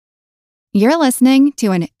You're listening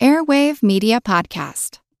to an Airwave Media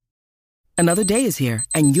Podcast. Another day is here,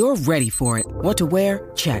 and you're ready for it. What to wear?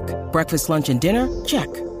 Check. Breakfast, lunch, and dinner? Check.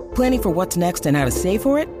 Planning for what's next and how to save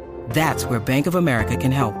for it? That's where Bank of America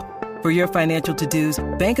can help. For your financial to-dos,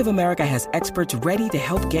 Bank of America has experts ready to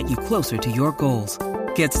help get you closer to your goals.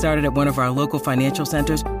 Get started at one of our local financial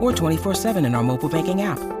centers or 24/7 in our mobile banking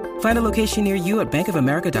app. Find a location near you at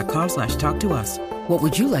bankofamerica.com/talktous. What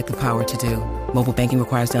would you like the power to do? Mobile banking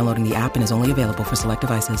requires downloading the app and is only available for select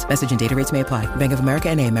devices. Message and data rates may apply. Bank of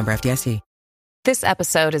America N.A., member FDIC. This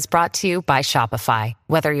episode is brought to you by Shopify.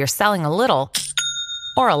 Whether you're selling a little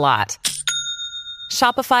or a lot,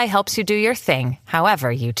 Shopify helps you do your thing,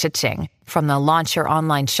 however you cha-ching. From the launch your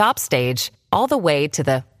online shop stage, all the way to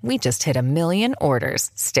the we just hit 1 million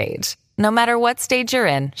orders stage. No matter what stage you're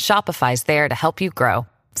in, Shopify's there to help you grow.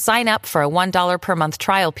 Sign up for a $1 per month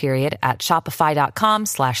trial period at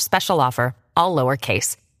shopify.com/special offer, all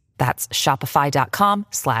lowercase. That's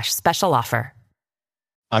shopify.com/special offer.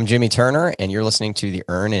 I'm Jimmy Turner, and you're listening to the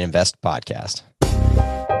Earn and Invest podcast.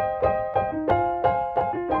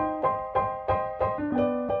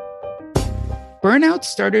 Burnout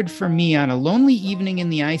started for me on a lonely evening in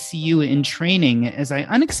the ICU in training as I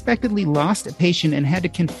unexpectedly lost a patient and had to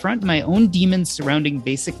confront my own demons surrounding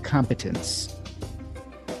basic competence.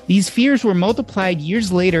 These fears were multiplied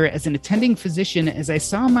years later as an attending physician as I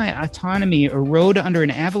saw my autonomy erode under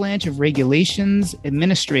an avalanche of regulations,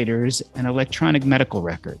 administrators, and electronic medical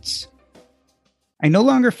records. I no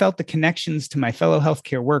longer felt the connections to my fellow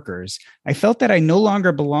healthcare workers. I felt that I no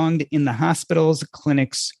longer belonged in the hospitals,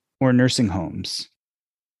 clinics, or nursing homes.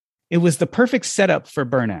 It was the perfect setup for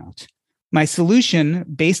burnout. My solution,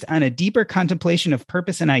 based on a deeper contemplation of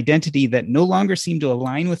purpose and identity that no longer seemed to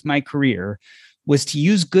align with my career, was to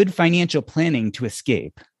use good financial planning to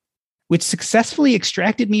escape, which successfully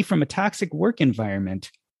extracted me from a toxic work environment,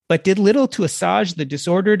 but did little to assuage the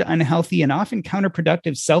disordered, unhealthy, and often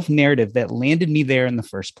counterproductive self-narrative that landed me there in the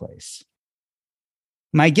first place.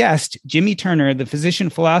 My guest, Jimmy Turner, the physician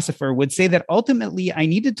philosopher, would say that ultimately I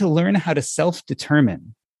needed to learn how to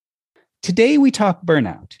self-determine. Today we talk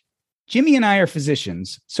burnout. Jimmy and I are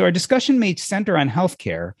physicians, so our discussion may center on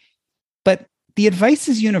healthcare, but the advice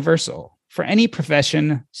is universal for any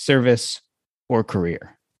profession, service, or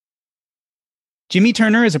career. Jimmy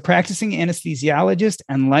Turner is a practicing anesthesiologist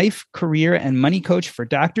and life, career, and money coach for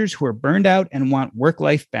doctors who are burned out and want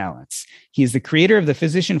work-life balance. He is the creator of the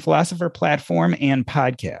Physician Philosopher platform and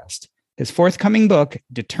podcast. His forthcoming book,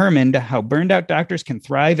 Determined: How Burned Out Doctors Can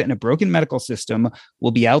Thrive in a Broken Medical System,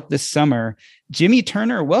 will be out this summer. Jimmy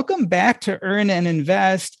Turner, welcome back to Earn and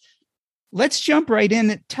Invest. Let's jump right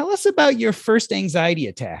in. Tell us about your first anxiety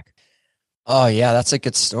attack. Oh, yeah, that's a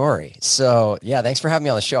good story. So, yeah, thanks for having me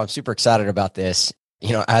on the show. I'm super excited about this.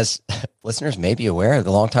 You know, as listeners may be aware, the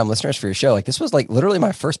longtime listeners for your show, like this was like literally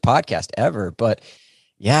my first podcast ever. But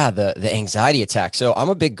yeah, the anxiety attack. So I'm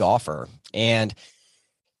a big golfer, and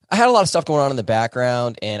I had a lot of stuff going on in the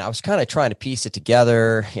background, and I was kind of trying to piece it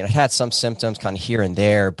together. You know, I had some symptoms kind of here and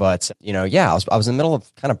there, but I was in the middle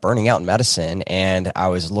of kind of burning out in medicine, and I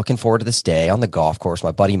was looking forward to this day on the golf course.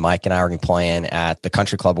 My buddy Mike and I are playing at the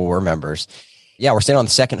country club where we're members. Yeah, we're standing on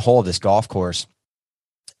the second hole of this golf course,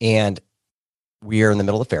 and we are in the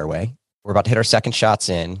middle of the fairway. We're about to hit our second shots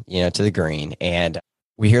in, to the green, and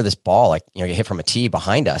we hear this ball, get hit from a tee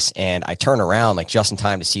behind us. And I turn around just in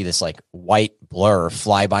time to see this white blur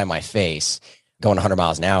fly by my face going 100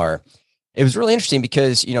 miles an hour. It was really interesting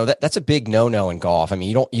because, that's a big no-no in golf. I mean,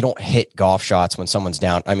 you don't hit golf shots when someone's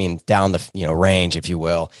down the, range, if you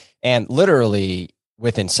will, and literally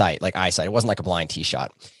within sight, like eyesight. It wasn't like a blind tee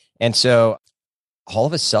shot. And so all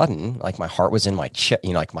of a sudden, my heart was in my chest,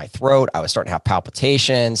 my throat. I was starting to have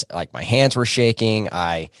palpitations, my hands were shaking.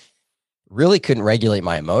 I really couldn't regulate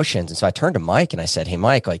my emotions. And so I turned to Mike and I said, hey,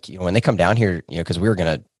 Mike, when they come down here, because we were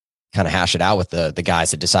going to kind of hash it out with the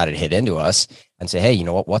guys that decided to hit into us and say, hey,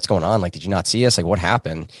 what's going on? Did you not see us? What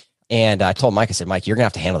happened? And I told Mike, I said, Mike, you're gonna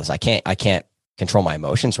have to handle this. I can't control my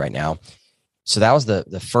emotions right now. So that was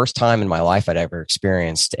the first time in my life I'd ever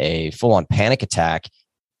experienced a full-on panic attack.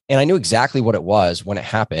 And I knew exactly what it was when it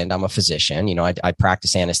happened. I'm a physician, I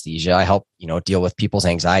practice anesthesia. I help, deal with people's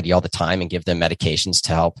anxiety all the time and give them medications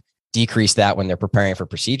to help decrease that when they're preparing for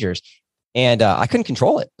procedures. And I couldn't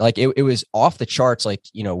control it. It was off the charts,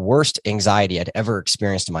 worst anxiety I'd ever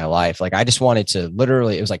experienced in my life. I just wanted to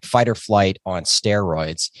literally, it was like fight or flight on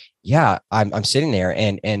steroids. Yeah, I'm sitting there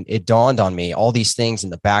and it dawned on me, all these things in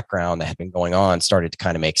the background that had been going on started to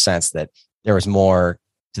kind of make sense that there was more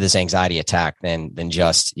to this anxiety attack than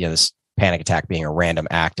just, this panic attack being a random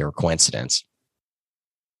act or coincidence.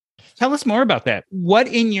 Tell us more about that. What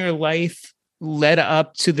in your life led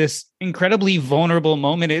up to this incredibly vulnerable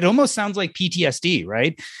moment. It almost sounds like PTSD,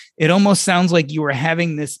 right? It almost sounds like you were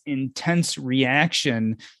having this intense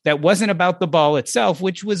reaction that wasn't about the ball itself,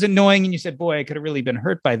 which was annoying. And you said, boy, I could have really been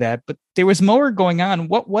hurt by that. But there was more going on.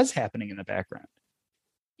 What was happening in the background?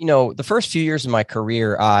 The first few years of my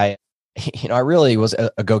career, I really was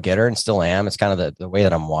a go-getter and still am. It's kind of the way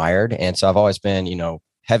that I'm wired. And so I've always been,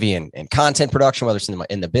 heavy in content production, whether it's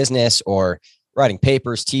in the business or writing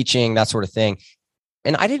papers, teaching, that sort of thing.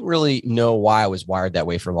 And I didn't really know why I was wired that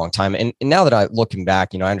way for a long time. And now that I'm looking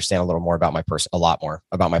back, I understand a little more about a lot more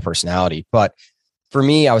about my personality. But for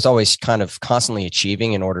me, I was always kind of constantly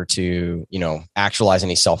achieving in order to, actualize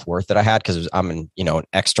any self-worth that I had, because I'm an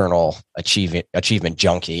external achievement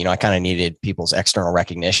junkie. I kind of needed people's external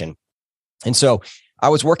recognition. And so I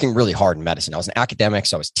was working really hard in medicine. I was an academic.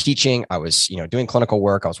 So I was teaching, I was, doing clinical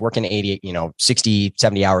work. I was working 60,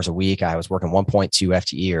 70 hours a week. I was working 1.2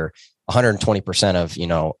 FTE or 120%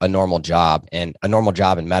 of, a normal job. And a normal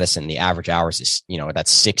job in medicine, the average hours is,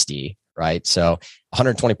 that's 60, right? So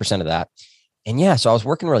 120% of that. And yeah, so I was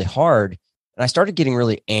working really hard and I started getting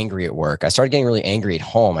really angry at work. I started getting really angry at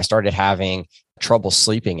home. I started having trouble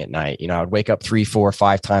sleeping at night. I would wake up 3, 4,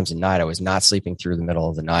 5 times a night. I was not sleeping through the middle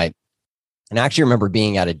of the night. And I actually remember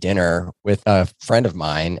being at a dinner with a friend of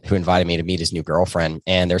mine who invited me to meet his new girlfriend.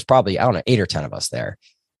 And there's probably, 8 or 10 of us there.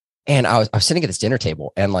 And I was sitting at this dinner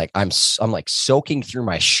table and I'm like soaking through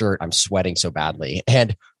my shirt. I'm sweating so badly.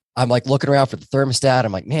 And I'm like looking around for the thermostat.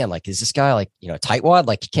 I'm like, man, like, is this guy like, tightwad?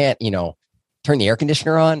 Like, he can't, turn the air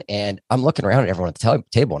conditioner on. And I'm looking around at everyone at the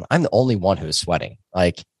table and I'm the only one who's sweating,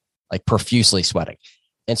 like profusely sweating.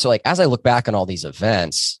 And so like, as I look back on all these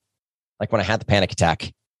events, like when I had the panic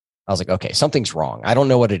attack, I was like, okay, something's wrong. I don't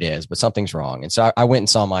know what it is, but something's wrong. And so I went and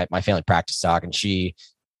saw my family practice doc, and she,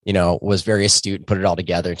 was very astute and put it all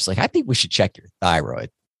together. And she's like, I think we should check your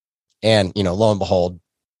thyroid. And, lo and behold,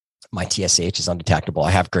 my TSH is undetectable.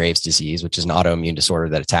 I have Graves' disease, which is an autoimmune disorder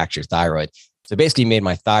that attacks your thyroid. So basically made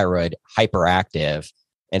my thyroid hyperactive.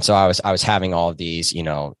 And so I was having all of these,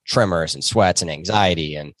 tremors and sweats and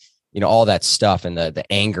anxiety and, all that stuff and the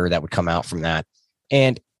anger that would come out from that.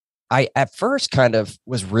 And I, at first, kind of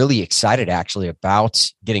was really excited actually about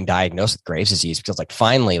getting diagnosed with Graves' disease, because like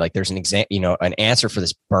finally, like there's an answer for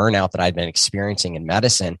this burnout that I'd been experiencing in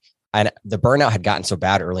medicine. And the burnout had gotten so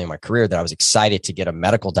bad early in my career that I was excited to get a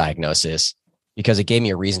medical diagnosis, because it gave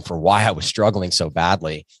me a reason for why I was struggling so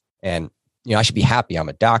badly. And, I should be happy. I'm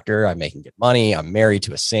a doctor. I'm making good money. I'm married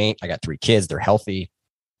to a saint. I got 3 kids. They're healthy.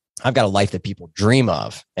 I've got a life that people dream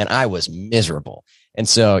of. And I was miserable. And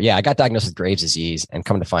so, yeah, I got diagnosed with Graves' disease, and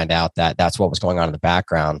come to find out that that's what was going on in the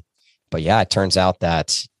background. But yeah, it turns out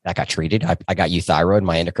that got treated. I got euthyroid.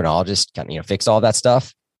 My endocrinologist kind of, fixed all that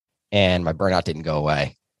stuff, and my burnout didn't go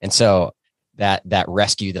away. And so that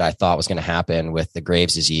rescue that I thought was going to happen with the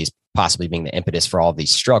Graves' disease possibly being the impetus for all of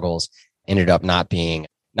these struggles ended up not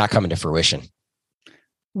coming to fruition.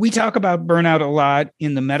 We talk about burnout a lot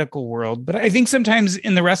in the medical world, but I think sometimes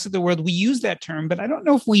in the rest of the world, we use that term, but I don't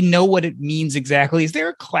know if we know what it means exactly. Is there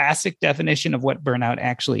a classic definition of what burnout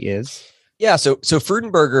actually is? Yeah. So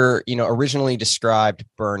Freudenberger, originally described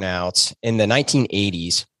burnout in the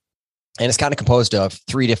 1980s, and it's kind of composed of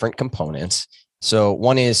 3 different components. So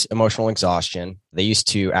one is emotional exhaustion. They used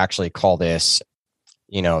to actually call this,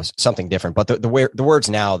 something different, but the words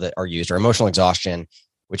now that are used are emotional exhaustion,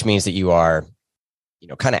 which means that you are,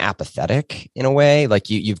 kind of apathetic in a way. Like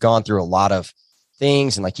you've gone through a lot of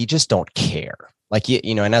things and like, you just don't care. Like,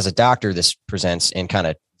 and as a doctor, this presents in kind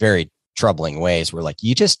of very troubling ways where like,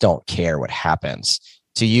 you just don't care what happens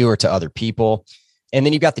to you or to other people. And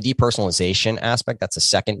then you've got the depersonalization aspect. That's the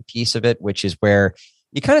second piece of it, which is where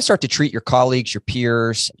you kind of start to treat your colleagues, your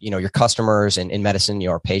peers, your customers, and in medicine,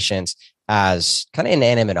 your patients as kind of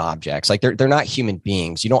inanimate objects. Like they're not human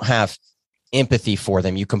beings. You don't have empathy for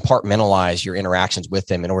them. You compartmentalize your interactions with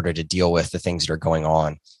them in order to deal with the things that are going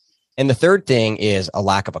on. And the third thing is a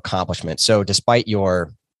lack of accomplishment. So despite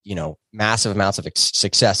your, massive amounts of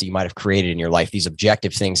success that you might have created in your life, these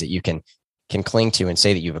objective things that you can cling to and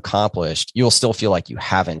say that you've accomplished, you'll still feel like you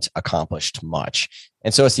haven't accomplished much.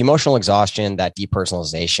 And so it's the emotional exhaustion, that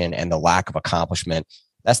depersonalization, and the lack of accomplishment.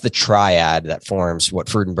 That's the triad that forms what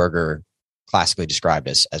Freudenberger classically described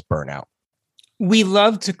as burnout. We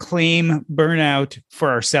love to claim burnout for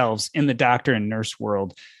ourselves in the doctor and nurse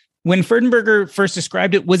world. When Freudenberger first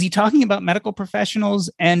described it, was he talking about medical professionals?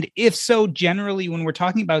 And if so, generally, when we're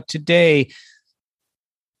talking about today,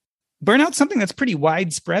 burnout's something that's pretty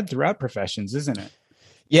widespread throughout professions, isn't it?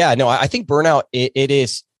 Yeah, no, I think burnout, it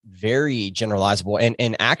is very generalizable.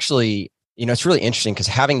 And actually, it's really interesting because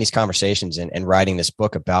having these conversations and writing this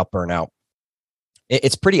book about burnout,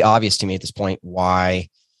 it's pretty obvious to me at this point why,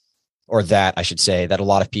 or that I should say, that a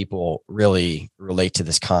lot of people really relate to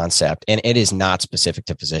this concept. And it is not specific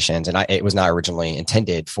to physicians. And it was not originally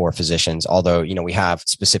intended for physicians, although, we have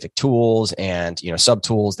specific tools and, sub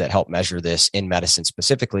tools that help measure this in medicine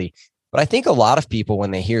specifically. But I think a lot of people,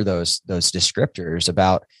 when they hear those descriptors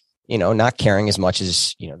about, not caring as much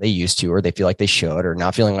as, they used to, or they feel like they should, or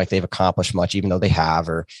not feeling like they've accomplished much, even though they have,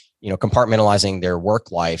 or, compartmentalizing their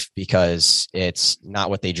work life because it's not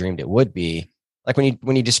what they dreamed it would be. Like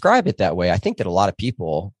when you describe it that way, I think that a lot of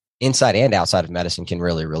people inside and outside of medicine can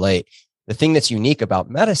really relate. The thing that's unique about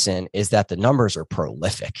medicine is that the numbers are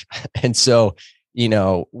prolific. And so,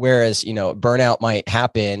 whereas, burnout might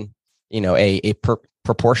happen, a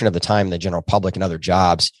proportion of the time in the general public and other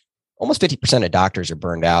jobs, almost 50% of doctors are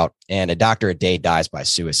burned out, and a doctor a day dies by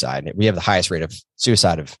suicide. We have the highest rate of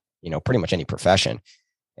suicide of, pretty much any profession.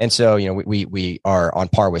 And so, we are on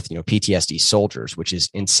par with, PTSD soldiers, which is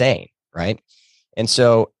insane. Right. And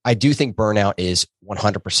so I do think burnout is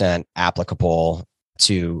 100% applicable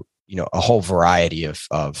to, a whole variety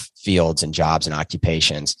of fields and jobs and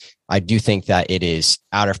occupations. I do think that it is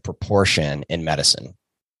out of proportion in medicine.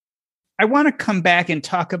 I want to come back and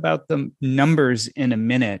talk about the numbers in a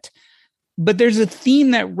minute, but there's a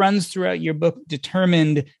theme that runs throughout your book,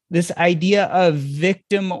 Determined, this idea of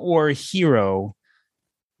victim or hero.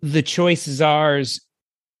 The choice is ours.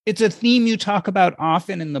 It's a theme you talk about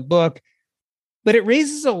often in the book, but it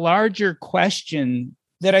raises a larger question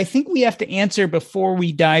that I think we have to answer before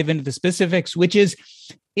we dive into the specifics, which is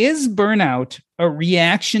burnout a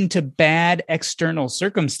reaction to bad external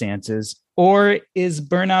circumstances, or is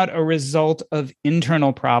burnout a result of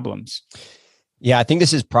internal problems? Yeah, I think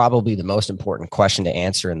this is probably the most important question to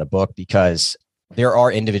answer in the book, because there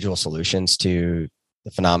are individual solutions to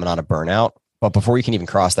the phenomenon of burnout. But before you can even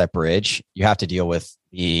cross that bridge, you have to deal with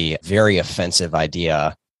the very offensive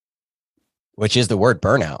idea, which is the word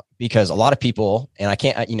burnout, because a lot of people, and I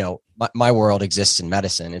can't, my world exists in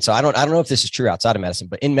medicine. And so I don't know if this is true outside of medicine,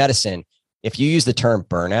 but in medicine, if you use the term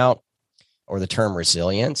burnout or the term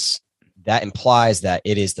resilience, that implies that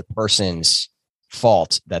it is the person's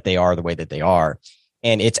fault that they are the way that they are.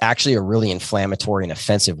 And it's actually a really inflammatory and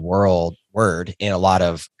offensive word in a lot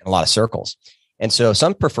of circles. And so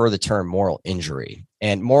some prefer the term moral injury.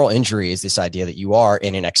 And moral injury is this idea that you are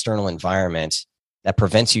in an external environment that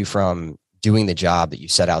prevents you from doing the job that you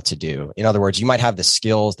set out to do. In other words, you might have the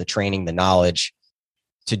skills, the training, the knowledge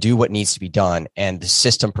to do what needs to be done, and the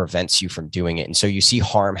system prevents you from doing it. And so you see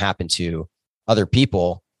harm happen to other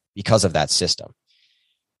people because of that system.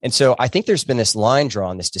 And so I think there's been this line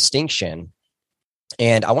drawn, this distinction.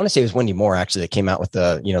 And I want to say it was Wendy Moore actually that came out with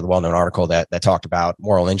the well-known article that talked about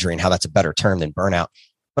moral injury and how that's a better term than burnout.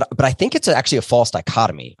 But I think it's actually a false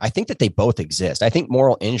dichotomy. I think that they both exist. I think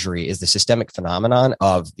moral injury is the systemic phenomenon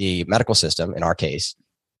of the medical system, in our case,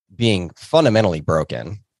 being fundamentally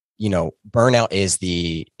broken. Burnout is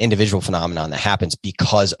the individual phenomenon that happens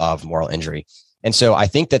because of moral injury. And so I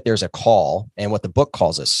think that there's a call, and what the book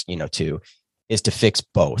calls us, to, is to fix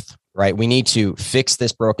both, right? We need to fix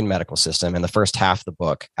this broken medical system. And the first half of the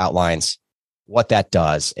book outlines what that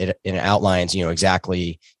does. It outlines,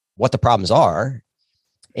 exactly what the problems are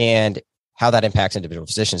and how that impacts individual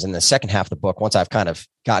physicians. In the second half of the book, once I've kind of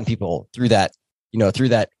gotten people through that,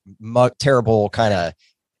 terrible kind of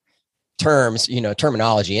terms,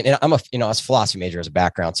 terminology. And I'm I was a philosophy major as a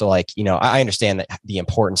background. So I understand that the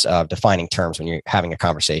importance of defining terms when you're having a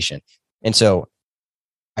conversation. And so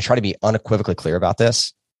I try to be unequivocally clear about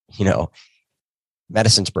this.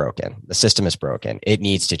 Medicine's broken. The system is broken. It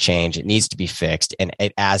needs to change. It needs to be fixed. And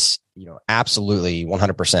it, absolutely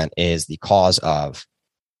 100% is the cause of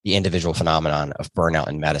the individual phenomenon of burnout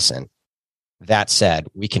in medicine. That said,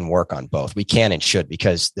 we can work on both. We can and should,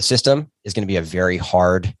 because the system is going to be a very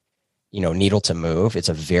hard, needle to move. It's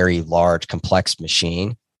a very large, complex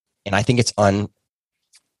machine. And I think it's I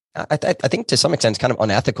think to some extent, it's kind of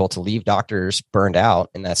unethical to leave doctors burned out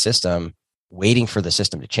in that system, waiting for the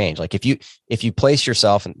system to change. Like if you place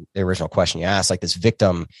yourself in the original question you asked, like this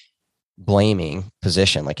victim blaming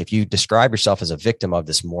position, like if you describe yourself as a victim of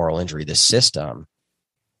this moral injury, this system,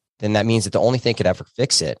 then that means that the only thing could ever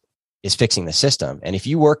fix it is fixing the system. And if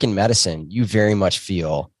you work in medicine, you very much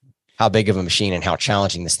feel how big of a machine and how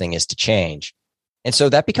challenging this thing is to change. And so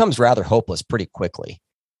that becomes rather hopeless pretty quickly.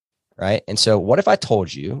 Right. And so what if I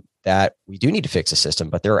told you that we do need to fix the system,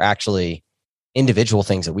 but there are actually individual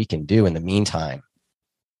things that we can do in the meantime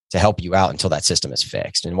to help you out until that system is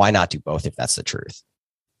fixed? And why not do both if that's the truth?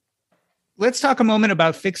 Let's talk a moment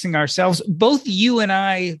about fixing ourselves. Both you and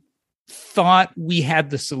I thought we had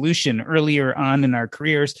the solution earlier on in our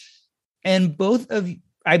careers. And both of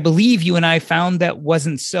I believe you and I found that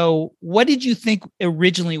wasn't so. What did you think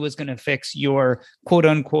originally was going to fix your quote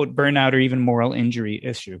unquote burnout or even moral injury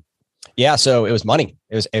issue? Yeah. So it was money.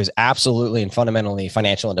 It was absolutely and fundamentally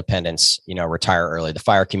financial independence, retire early, the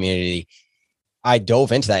fire community. I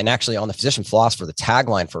dove into that. And actually on the Physician Philosopher, the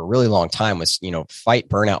tagline for a really long time was, fight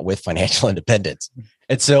burnout with financial independence.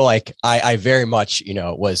 And so I very much,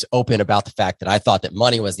 was open about the fact that I thought that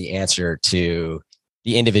money was the answer to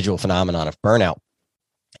the individual phenomenon of burnout.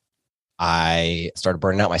 I started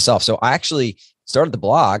burning out myself. So I actually started the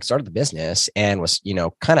blog, started the business, and was,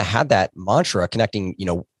 kind of had that mantra connecting,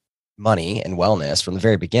 money and wellness from the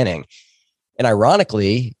very beginning. And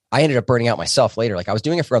ironically, I ended up burning out myself later. Like I was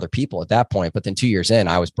doing it for other people at that point, but then 2 years in,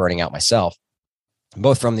 I was burning out myself,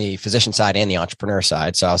 both from the physician side and the entrepreneur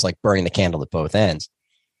side. So I was like burning the candle at both ends.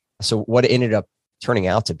 So what it ended up turning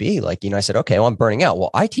out to be like, I said, okay, well, I'm burning out.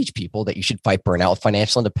 Well, I teach people that you should fight burnout with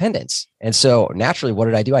financial independence. And so naturally, what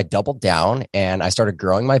did I do? I doubled down and I started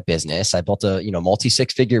growing my business. I built a,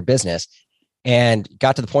 multi-six-figure business and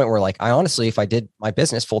got to the point where like, I honestly, if I did my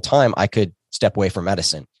business full time, I could step away from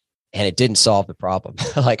medicine and it didn't solve the problem.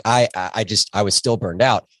 Like I was still burned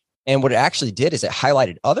out. And what it actually did is it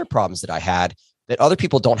highlighted other problems that I had that other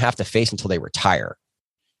people don't have to face until they retire.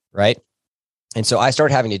 Right. And so I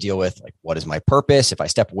started having to deal with like, what is my purpose if I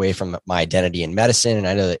step away from my identity in medicine? And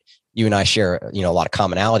I know that you and I share, a lot of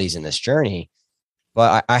commonalities in this journey,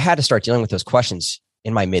 but I had to start dealing with those questions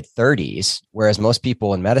in my mid 30s, whereas most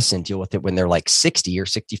people in medicine deal with it when they're like 60 or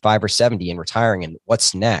 65 or 70 and retiring. And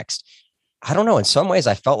what's next? I don't know. In some ways,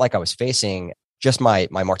 I felt like I was facing just my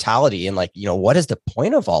mortality and like, what is the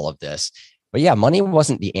point of all of this? But yeah, money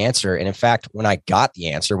wasn't the answer. And in fact, when I got the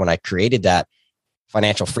answer, when I created that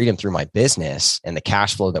financial freedom through my business and the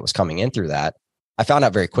cash flow that was coming in through that, I found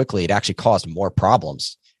out very quickly it actually caused more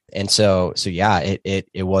problems. And so yeah,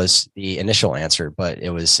 it was the initial answer, but it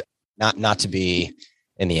was not to be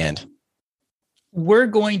in the end. We're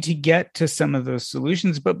going to get to some of those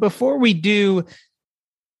solutions, but before we do,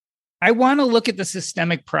 I want to look at the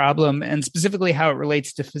systemic problem and specifically how it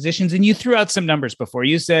relates to physicians. And you threw out some numbers before.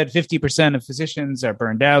 You said 50% of physicians are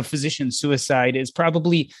burned out. Physician suicide is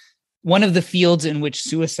probably one of the fields in which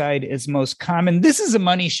suicide is most common. This is a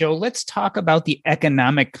money show. Let's talk about the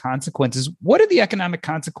economic consequences. What are the economic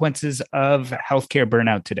consequences of healthcare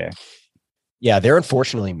burnout today? Yeah, they're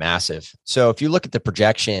unfortunately massive. So if you look at the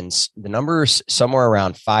projections, the number's somewhere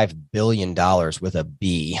around $5 billion with a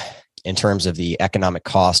B in terms of the economic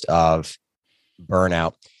cost of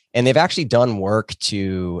burnout. And they've actually done work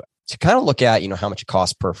to kind of look at, how much it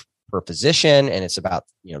costs per physician. And it's about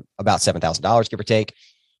 $7,000, give or take.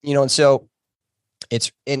 And so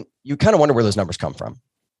and you kind of wonder where those numbers come from.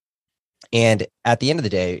 And at the end of the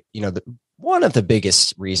day, one of the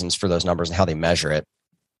biggest reasons for those numbers and how they measure it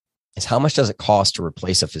is how much does it cost to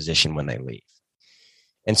replace a physician when they leave?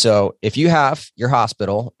 And so if you have your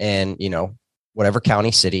hospital in, whatever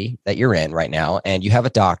county, city that you're in right now, and you have a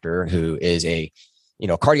doctor who is a,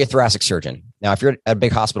 cardiothoracic surgeon. Now, if you're at a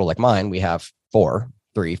big hospital like mine, we have four.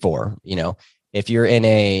 If you're in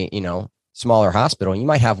a, smaller hospital, you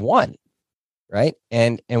might have one, right?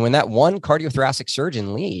 And when that one cardiothoracic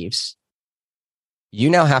surgeon leaves, you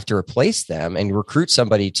now have to replace them and recruit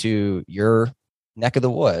somebody to your neck of the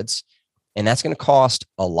woods. And that's going to cost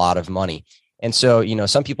a lot of money. And so,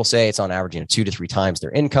 some people say it's on average, 2 to 3 times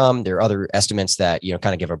their income. There are other estimates that,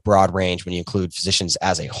 kind of give a broad range when you include physicians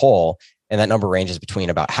as a whole. And that number ranges between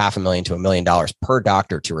about $500,000 to $1 million per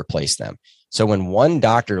doctor to replace them. So when one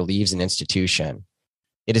doctor leaves an institution,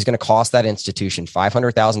 it is going to cost that institution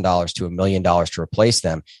 $500,000 to $1 million to replace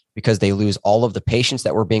them because they lose all of the patients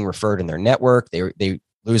that were being referred in their network. They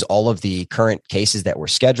lose all of the current cases that were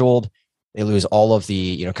scheduled. They lose all of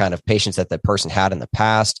the, kind of patients that the person had in the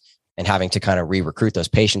past and having to kind of re-recruit those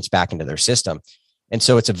patients back into their system. And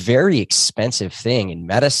so it's a very expensive thing in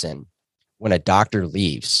medicine when a doctor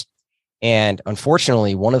leaves. And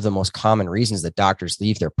unfortunately, one of the most common reasons that doctors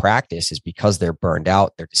leave their practice is because they're burned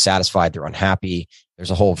out, they're dissatisfied, they're unhappy.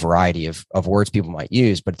 There's a whole variety of words people might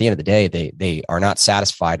use, but at the end of the day, they are not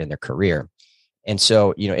satisfied in their career. And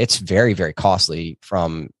so, it's very, very costly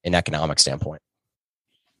from an economic standpoint.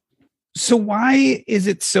 So why is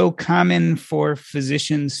it so common for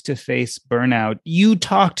physicians to face burnout? You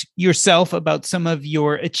talked yourself about some of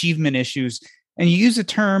your achievement issues, and you use the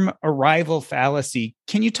term arrival fallacy.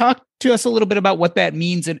 Can you talk to us a little bit about what that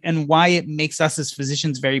means and why it makes us as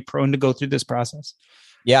physicians very prone to go through this process?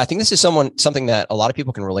 Yeah, I think this is something that a lot of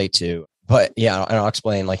people can relate to. But yeah, and I'll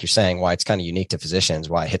explain, like you're saying, why it's kind of unique to physicians,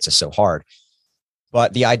 why it hits us so hard.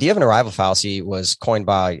 But the idea of an arrival fallacy was coined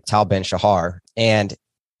by Tal Ben-Shahar. And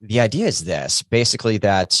the idea is this, basically,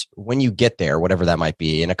 that when you get there, whatever that might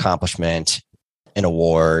be, an accomplishment, an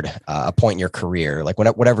award, a point in your career, like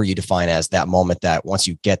whatever you define as that moment that once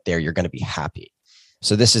you get there, you're going to be happy.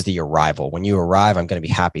 So this is the arrival. When you arrive, I'm going to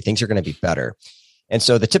be happy. Things are going to be better. And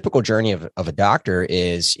so the typical journey of a doctor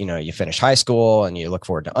is, you finish high school and you look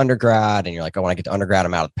forward to undergrad and you're like, oh, when I get to undergrad,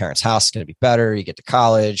 I'm out of the parents' house. It's going to be better. You get to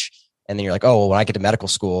college. And then you're like, oh, well, when I get to medical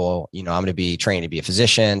school, I'm going to be trained to be a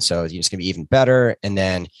physician. So it's going to be even better. And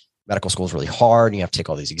then medical school is really hard. And you have to take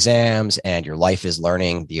all these exams and your life is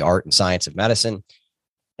learning the art and science of medicine.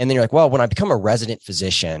 And then you're like, well, when I become a resident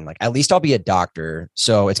physician, like at least I'll be a doctor.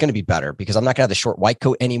 So it's going to be better because I'm not going to have the short white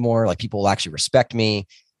coat anymore. Like people will actually respect me.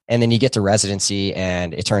 And then you get to residency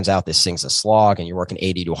and it turns out this thing's a slog and you're working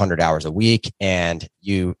 80 to 100 hours a week. And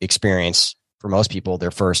you experience, for most people,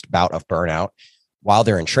 their first bout of burnout while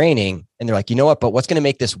they're in training. And they're like, you know what, but what's going to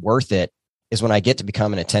make this worth it is when I get to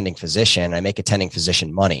become an attending physician, I make attending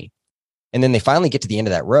physician money. And then they finally get to the end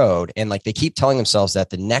of that road. And like they keep telling themselves that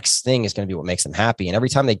the next thing is going to be what makes them happy. And every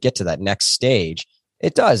time they get to that next stage,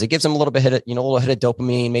 it does. It gives them a little bit a little hit of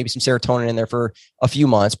dopamine, maybe some serotonin in there for a few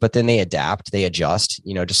months, but then they adapt, they adjust,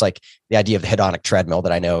 just like the idea of the hedonic treadmill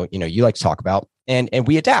that I know, you like to talk about. And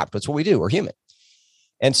we adapt. That's what we do. We're human.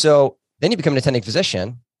 And so then you become an attending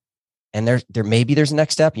physician. And there's a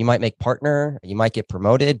next step. You might make partner, you might get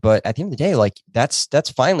promoted, but at the end of the day, like that's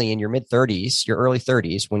finally in your mid 30s, your early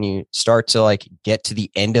 30s, when you start to like get to the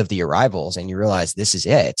end of the arrivals and you realize this is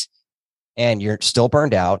it. And you're still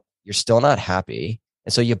burned out. You're still not happy.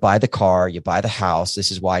 And so you buy the car, you buy the house. This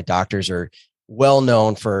is why doctors are well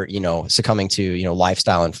known for, succumbing to,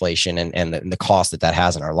 lifestyle inflation and the cost that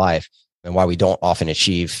has in our life, and why we don't often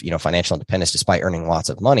achieve, financial independence despite earning lots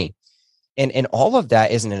of money. And all of that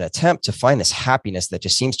is in an attempt to find this happiness that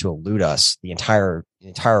just seems to elude us the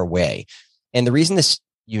entire way. And the reason this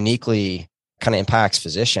uniquely kind of impacts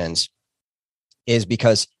physicians is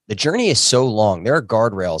because the journey is so long. There are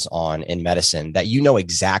guardrails on in medicine that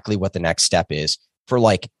exactly what the next step is for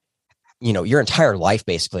your entire life,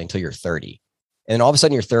 basically until you're 30. And then all of a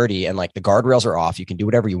sudden you're 30 and like the guardrails are off. You can do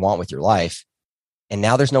whatever you want with your life. And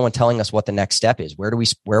now there's no one telling us what the next step is. Where are we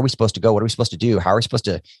supposed to go? What are we supposed to do? How are we supposed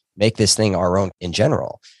to make this thing our own in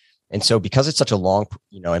general? And so because it's such a long,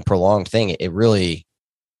 and prolonged thing, it really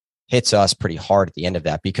hits us pretty hard at the end of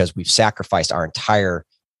that, because we've sacrificed our entire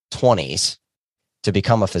 20s to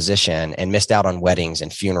become a physician and missed out on weddings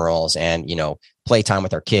and funerals and, playtime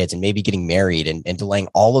with our kids and maybe getting married and delaying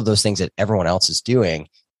all of those things that everyone else is doing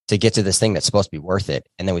to get to this thing that's supposed to be worth it.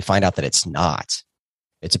 And then we find out that it's not.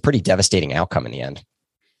 It's a pretty devastating outcome in the end.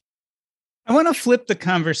 I want to flip the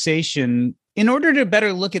conversation. In order to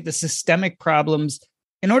better look at the systemic problems,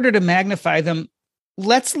 in order to magnify them,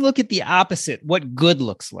 let's look at the opposite, what good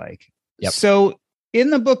looks like. Yep. So in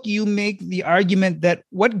the book, you make the argument that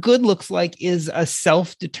what good looks like is a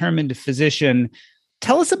self-determined physician.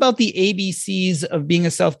 Tell us about the ABCs of being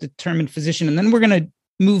a self-determined physician, and then we're going to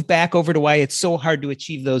move back over to why it's so hard to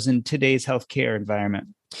achieve those in today's healthcare environment.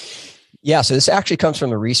 Yeah, so this actually comes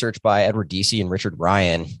from the research by Edward Deci and Richard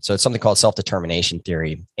Ryan. So it's something called self-determination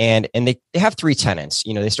theory. And they have three tenets.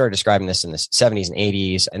 They started describing this in the 70s and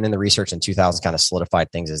 80s. And then the research in 2000s kind of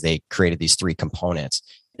solidified things as they created these three components.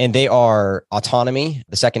 And they are autonomy.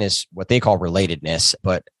 The second is what they call relatedness.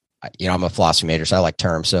 But, I'm a philosophy major, so I like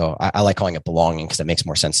terms. So I like calling it belonging because it makes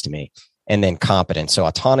more sense to me. And then competence. So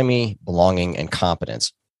autonomy, belonging, and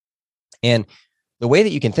competence. And the way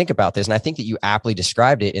that you can think about this, and I think that you aptly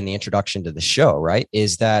described it in the introduction to the show, right,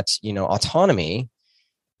 is that, autonomy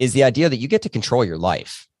is the idea that you get to control your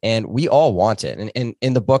life, and we all want it. And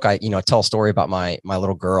in the book, I tell a story about my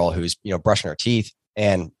little girl who's, brushing her teeth.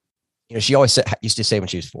 And, she always used to say when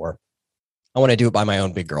she was 4, I want to do it by my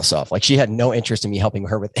own big girl self. Like she had no interest in me helping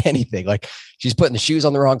her with anything. Like she's putting the shoes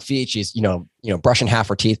on the wrong feet. She's, brushing half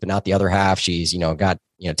her teeth, but not the other half. She's, got,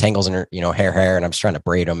 tangles in her, hair, and I'm just trying to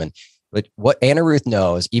braid them. But what Anna Ruth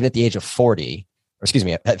knows, even at the age of 40, or excuse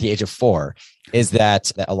me, at the age of 4, is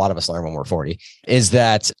that a lot of us learn when we're 40, is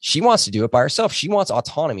that she wants to do it by herself. She wants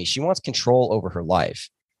autonomy. She wants control over her life.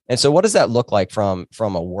 And so what does that look like from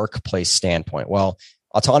a workplace standpoint? Well,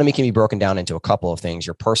 autonomy can be broken down into a couple of things: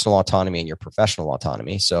 your personal autonomy and your professional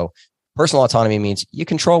autonomy. So personal autonomy means you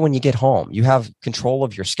control when you get home. You have control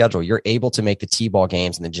of your schedule. You're able to make the t-ball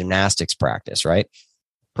games and the gymnastics practice, right?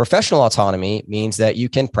 Professional autonomy means that you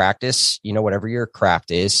can practice, whatever your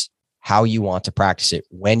craft is, how you want to practice it,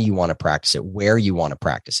 when you want to practice it, where you want to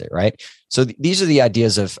practice it, right? So these are the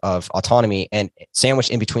ideas of autonomy, and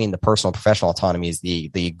sandwiched in between the personal and professional autonomy is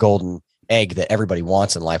the golden egg that everybody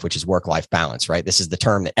wants in life, which is work-life balance, right? This is the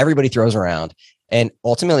term that everybody throws around, and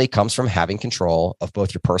ultimately comes from having control of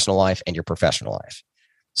both your personal life and your professional life.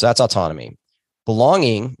 So that's autonomy.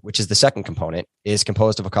 Belonging, which is the second component, is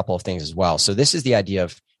composed of a couple of things as well. So this is the idea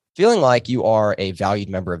of feeling like you are a valued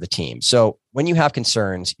member of the team. So when you have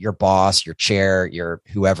concerns, your boss, your chair, your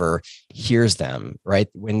whoever hears them, right?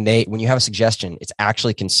 When you have a suggestion, it's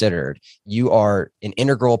actually considered. You are an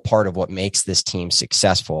integral part of what makes this team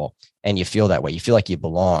successful. And you feel that way. You feel like you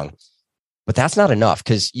belong. But that's not enough,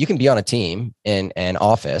 because you can be on a team in an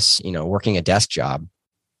office, working a desk job,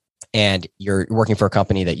 and you're working for a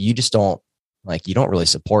company that you just don't really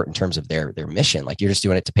support in terms of their mission. Like, you're just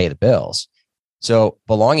doing it to pay the bills. So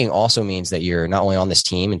belonging also means that you're not only on this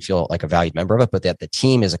team and feel like a valued member of it, but that the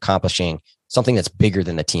team is accomplishing something that's bigger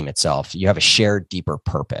than the team itself. You have a shared, deeper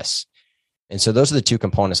purpose. And so those are the two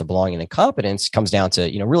components of belonging. And competence comes down to,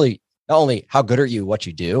 really not only how good are you, what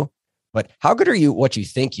you do, but how good are you, what you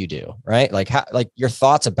think you do, right? Like your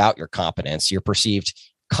thoughts about your competence, your perceived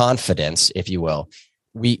confidence, if you will.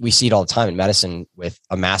 We see it all the time in medicine with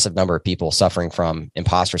a massive number of people suffering from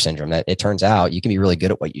imposter syndrome, that it turns out you can be really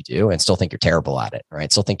good at what you do and still think you're terrible at it,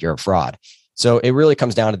 right? Still think you're a fraud. So it really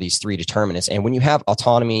comes down to these three determinants. And when you have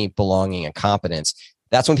autonomy, belonging, and competence,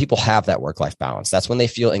 that's when people have that work-life balance. That's when they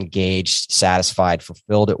feel engaged, satisfied,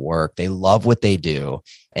 fulfilled at work. They love what they do.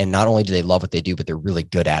 And not only do they love what they do, but they're really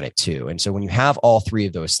good at it too. And so when you have all three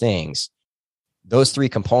of those things, those three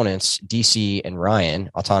components, DC and Ryan,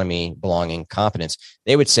 autonomy, belonging, competence,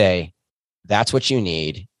 they would say that's what you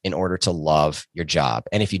need in order to love your job.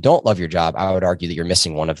 And if you don't love your job, I would argue that you're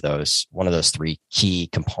missing one of those three key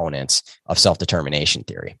components of self-determination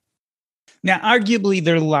theory. Now, arguably,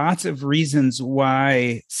 there are lots of reasons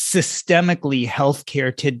why systemically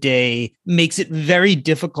healthcare today makes it very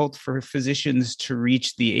difficult for physicians to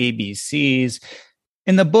reach the ABCs.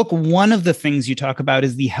 In the book, one of the things you talk about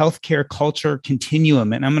is the healthcare culture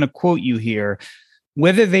continuum. And I'm going to quote you here.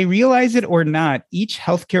 Whether they realize it or not, each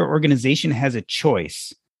healthcare organization has a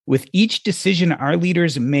choice. With each decision our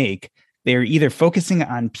leaders make, they are either focusing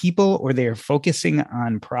on people or they are focusing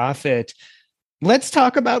on profit. Let's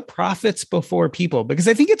talk about profits before people, because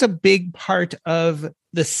I think it's a big part of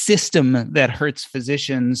the system that hurts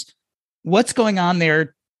physicians. What's going on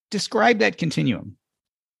there? Describe that continuum.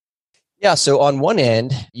 Yeah. So on one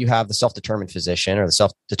end, you have the self-determined physician or the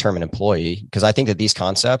self-determined employee, because I think that these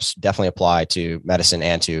concepts definitely apply to medicine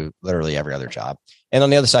and to literally every other job. And on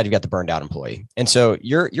the other side, you've got the burned out employee. And so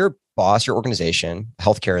your boss, your organization,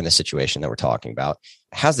 healthcare in this situation that we're talking about,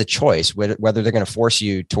 has the choice whether they're going to force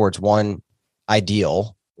you towards one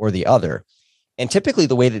ideal or the other. And typically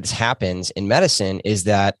the way that this happens in medicine is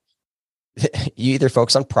that you either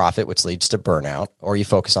focus on profit, which leads to burnout, or you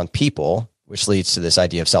focus on people, which leads to this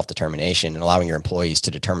idea of self-determination and allowing your employees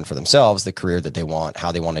to determine for themselves the career that they want,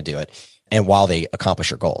 how they want to do it, and while they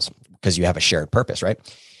accomplish your goals, because you have a shared purpose, right?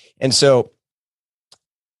 And so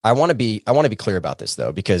I want to be clear about this,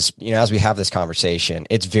 though, because, as we have this conversation,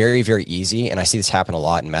 it's very, very easy. And I see this happen a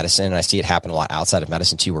lot in medicine, and I see it happen a lot outside of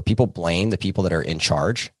medicine too, where people blame the people that are in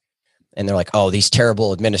charge. And they're like, oh, these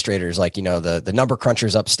terrible administrators, like, the number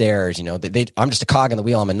crunchers upstairs, I'm just a cog in the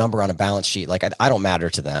wheel. I'm a number on a balance sheet. Like, I don't matter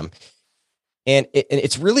to them. And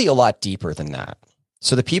it's really a lot deeper than that.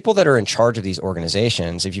 So the people that are in charge of these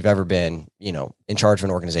organizations, if you've ever been, in charge of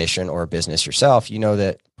an organization or a business yourself, you know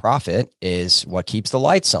that profit is what keeps the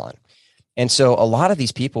lights on. And so a lot of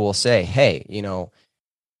these people will say, hey,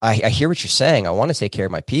 I hear what you're saying. I want to take care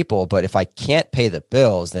of my people, but if I can't pay the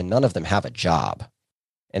bills, then none of them have a job.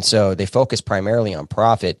 And so they focus primarily on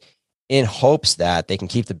profit in hopes that they can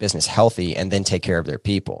keep the business healthy and then take care of their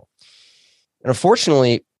people. And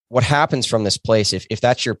unfortunately, what happens from this place, if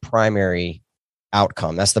that's your primary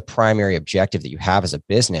outcome, that's the primary objective that you have as a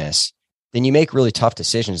business, then you make really tough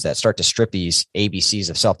decisions that start to strip these ABCs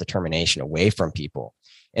of self-determination away from people.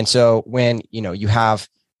 And so when, you have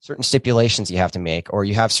certain stipulations you have to make, or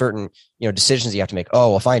you have certain, decisions you have to make, oh,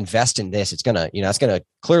 well, if I invest in this, it's going to, it's going to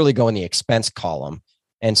clearly go in the expense column.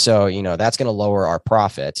 And so, that's going to lower our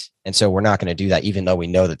profit. And so we're not going to do that, even though we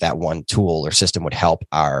know that one tool or system would help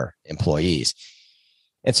our employees.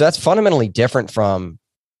 And so that's fundamentally different from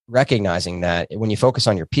recognizing that when you focus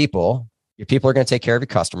on your people are going to take care of your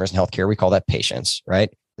customers. In healthcare, we call that patients, right?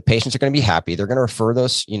 The patients are going to be happy. They're going to refer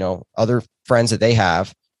those, other friends that they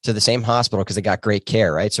have to the same hospital because they got great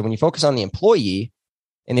care, right? So when you focus on the employee,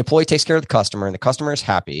 and the employee takes care of the customer, and the customer is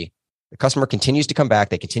happy, the customer continues to come back,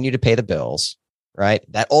 they continue to pay the bills, right?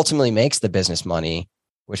 That ultimately makes the business money,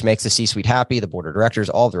 which makes the C-suite happy, the board of directors,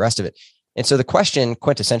 all of the rest of it. And so the question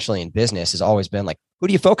quintessentially in business has always been like, who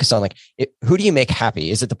do you focus on? Like, who do you make happy?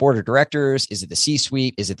 Is it the board of directors? Is it the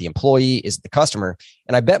C-suite? Is it the employee? Is it the customer?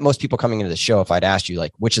 And I bet most people coming into the show, if I'd asked you,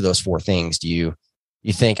 like, which of those four things do you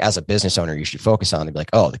think as a business owner you should focus on? They'd be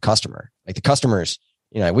like, oh, the customer. Like, the customer's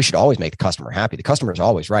we should always make the customer happy. The customer is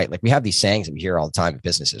always right. Like we have these sayings that we hear all the time in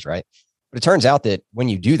businesses, right? But it turns out that when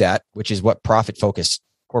you do that, which is what profit-focused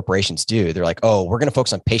corporations do, they're like, oh, we're going to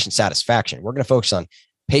focus on patient satisfaction. We're going to focus on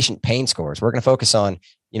patient pain scores. We're going to focus on,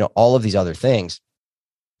 all of these other things.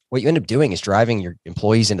 What you end up doing is driving your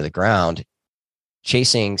employees into the ground,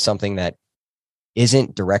 chasing something that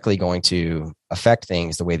isn't directly going to affect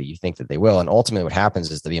things the way that you think that they will. And ultimately what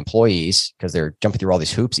happens is that the employees, because they're jumping through all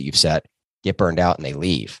these hoops that you've set, get burned out and they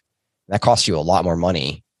leave. That costs you a lot more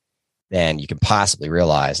money than you can possibly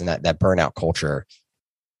realize. And that burnout culture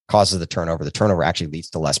causes the turnover. The turnover actually leads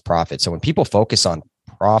to less profit. So when people focus on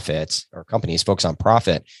profits, or companies focus on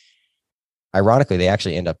profit, ironically, they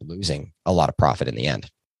actually end up losing a lot of profit in the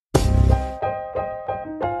end.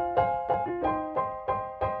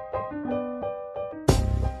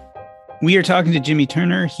 We are talking to Jimmy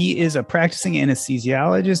Turner. He is a practicing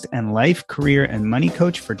anesthesiologist and life, career, and money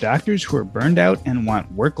coach for doctors who are burned out and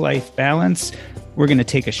want work-life balance. We're going to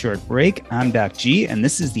take a short break. I'm Doc G, and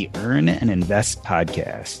this is the Earn and Invest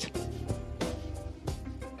podcast.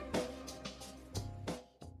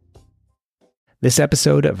 This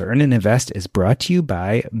episode of Earn and Invest is brought to you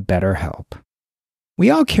by BetterHelp.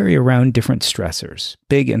 We all carry around different stressors,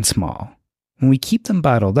 big and small. When we keep them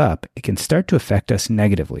bottled up, it can start to affect us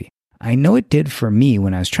negatively. I know it did for me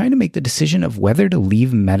when I was trying to make the decision of whether to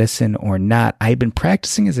leave medicine or not. I had been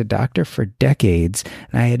practicing as a doctor for decades,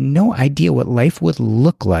 and I had no idea what life would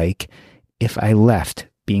look like if I left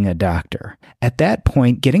being a doctor. At that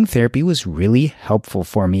point, getting therapy was really helpful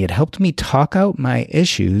for me. It helped me talk out my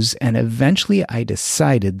issues, and eventually I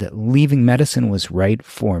decided that leaving medicine was right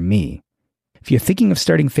for me. If you're thinking of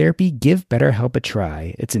starting therapy, give BetterHelp a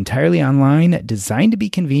try. It's entirely online, designed to be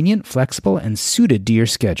convenient, flexible, and suited to your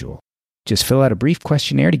schedule. Just fill out a brief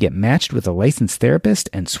questionnaire to get matched with a licensed therapist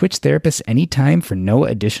and switch therapists anytime for no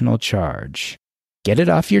additional charge. Get it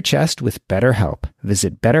off your chest with BetterHelp.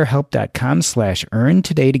 Visit betterhelp.com/earn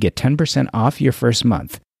today to get 10% off your first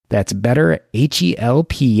month. That's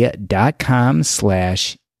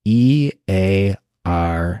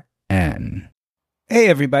betterhelp.com/EARN. Hey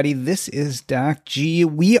everybody, this is Doc G.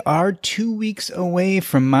 We are 2 weeks away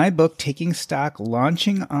from my book, Taking Stock,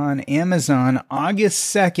 launching on Amazon August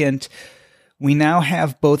 2nd. We now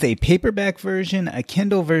have both a paperback version, a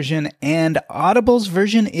Kindle version, and Audible's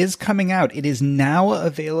version is coming out. It is now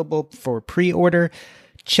available for pre-order.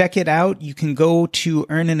 Check it out. You can go to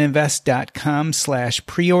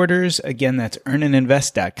earnandinvest.com/preorders. Again, that's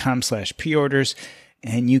earnandinvest.com/preorders.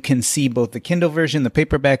 And you can see both the Kindle version, the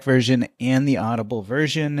paperback version, and the Audible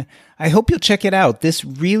version. I hope you'll check it out. This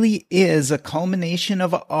really is a culmination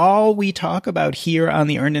of all we talk about here on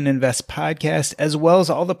the Earn and Invest podcast, as well as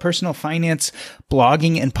all the personal finance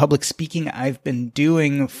blogging and public speaking I've been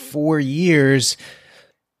doing for years.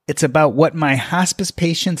 It's about what my hospice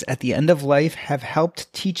patients at the end of life have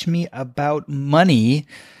helped teach me about money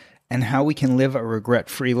and how we can live a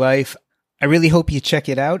regret-free life. I really hope you check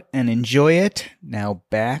it out and enjoy it. Now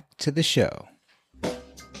back to the show.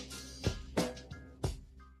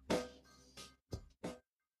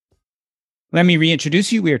 Let me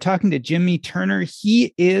reintroduce you. We are talking to Jimmy Turner.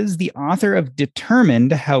 He is the author of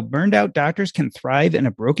Determined: How Burned Out Doctors Can Thrive in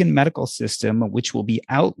a Broken Medical System, which will be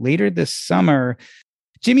out later this summer.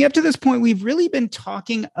 Jimmy, up to this point, we've really been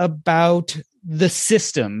talking about the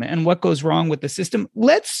system and what goes wrong with the system.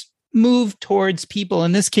 Let's move towards people.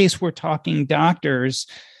 In this case, we're talking doctors.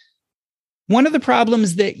 One of the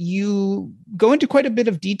problems that you go into quite a bit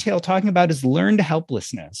of detail talking about is learned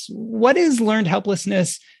helplessness. What is learned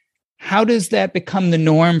helplessness? How does that become the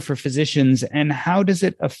norm for physicians, and how does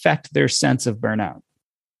it affect their sense of burnout?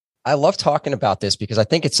 I love talking about this because I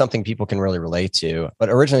think it's something people can really relate to. But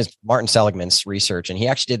originally, it's Martin Seligman's research, and he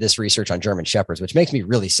actually did this research on German Shepherds, which makes me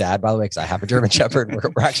really sad, by the way, because I have a German Shepherd, and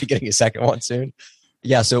we're actually getting a second one soon.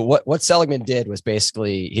 Yeah. So what Seligman did was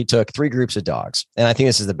basically he took 3 groups of dogs, and I think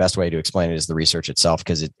this is the best way to explain it is the research itself,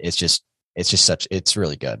 because it's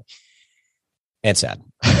really good and sad,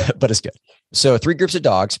 but it's good. So 3 groups of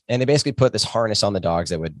dogs, and they basically put this harness on the dogs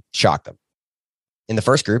that would shock them. In the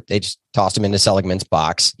first group, they just tossed them into Seligman's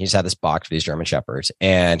box. He just had this box for these German Shepherds,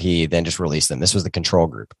 and he then just released them. This was the control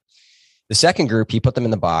group. The second group, he put them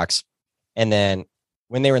in the box, and then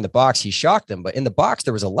when they were in the box, he shocked them. But in the box,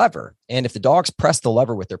 there was a lever. And if the dogs pressed the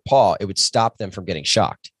lever with their paw, it would stop them from getting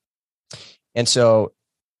shocked. And so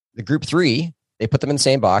the group 3, they put them in the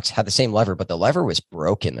same box, had the same lever, but the lever was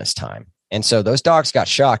broken this time. And so those dogs got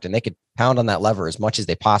shocked, and they could pound on that lever as much as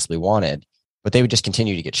they possibly wanted, but they would just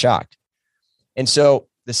continue to get shocked. And so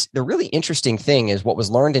the really interesting thing is what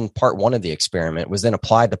was learned in part 1 of the experiment was then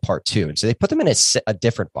applied to part 2. And so they put them in a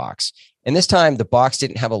different box. And this time the box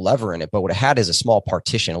didn't have a lever in it, but what it had is a small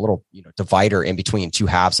partition, a little divider in between two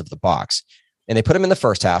halves of the box. And they put them in the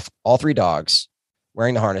first half, all 3 dogs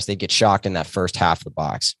wearing the harness, they'd get shocked in that first half of the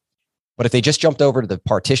box. But if they just jumped over to the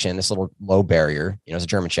partition, this little low barrier, as a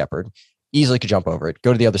German Shepherd, easily could jump over it,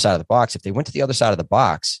 go to the other side of the box. If they went to the other side of the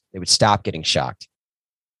box, they would stop getting shocked.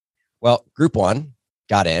 Well, group 1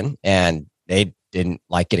 got in and they didn't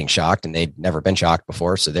like getting shocked and they'd never been shocked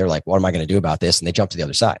before. So they're like, what am I going to do about this? And they jumped to the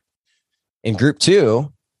other side. In group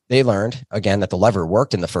 2, they learned again that the lever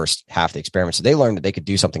worked in the first half of the experiment. So they learned that they could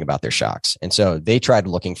do something about their shocks. And so they tried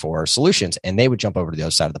looking for solutions and they would jump over to the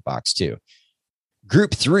other side of the box too.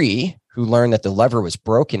 Group 3, who learned that the lever was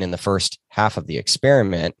broken in the first half of the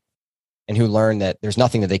experiment and who learned that there's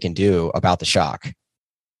nothing that they can do about the shock.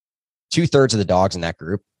 2/3 of the dogs in that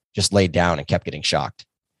group just laid down and kept getting shocked,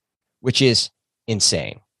 which is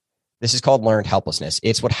insane. This is called learned helplessness.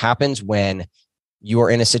 It's what happens when you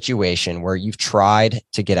are in a situation where you've tried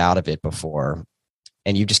to get out of it before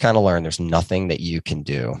and you just kind of learn there's nothing that you can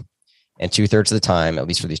do. And 2/3 of the time, at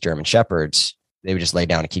least for these German Shepherds, they would just lay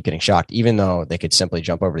down and keep getting shocked, even though they could simply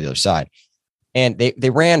jump over to the other side. And they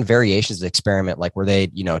ran variations of the experiment, like where they,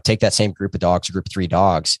 take that same group of dogs, group 3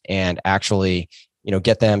 dogs, and actually,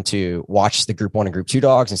 get them to watch the group 1 and group 2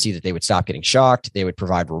 dogs and see that they would stop getting shocked. They would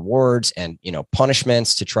provide rewards and,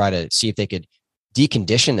 punishments to try to see if they could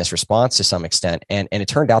decondition this response to some extent. And it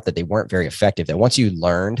turned out that they weren't very effective, that once you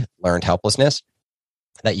learned helplessness,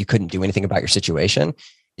 that you couldn't do anything about your situation,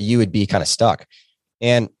 you would be kind of stuck.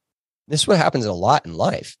 And this is what happens a lot in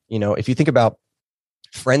life. If you think about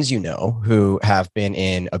friends, who have been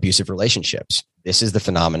in abusive relationships, this is the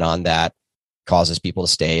phenomenon that causes people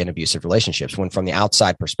to stay in abusive relationships. When from the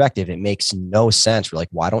outside perspective, it makes no sense. We're like,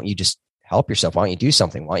 why don't you just help yourself? Why don't you do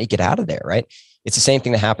something? Why don't you get out of there? Right. It's the same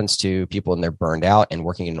thing that happens to people when they're burned out and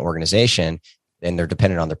working in an organization and they're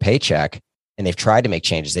dependent on their paycheck and they've tried to make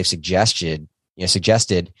changes. They've suggested,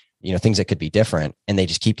 things that could be different and they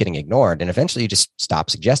just keep getting ignored. And eventually you just stop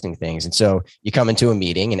suggesting things. And so you come into a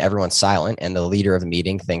meeting and everyone's silent and the leader of the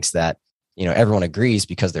meeting thinks that, everyone agrees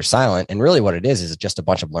because they're silent. And really what it is just a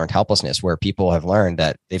bunch of learned helplessness where people have learned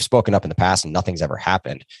that they've spoken up in the past and nothing's ever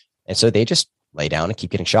happened. And so they just lay down and keep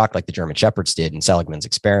getting shocked like the German Shepherds did in Seligman's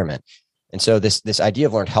experiment. And so this idea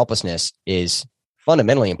of learned helplessness is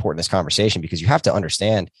fundamentally important in this conversation because you have to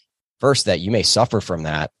understand first that you may suffer from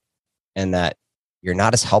that and that you're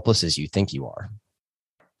not as helpless as you think you are.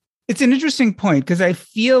 It's an interesting point because I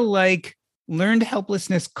feel like learned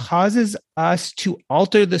helplessness causes us to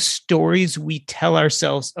alter the stories we tell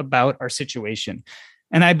ourselves about our situation.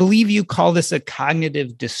 And I believe you call this a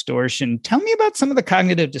cognitive distortion. Tell me about some of the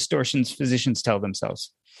cognitive distortions physicians tell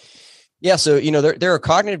themselves. Yeah. So, there are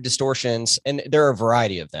cognitive distortions and there are a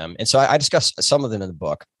variety of them. And so I discuss some of them in the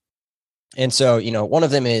book. And so, one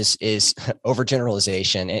of them is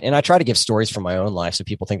overgeneralization. And I try to give stories from my own life so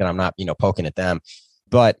people think that I'm not, poking at them.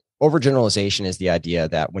 But overgeneralization is the idea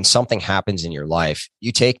that when something happens in your life,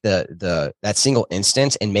 you take that single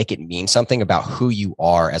instance and make it mean something about who you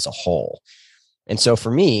are as a whole. And so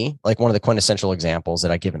for me, like one of the quintessential examples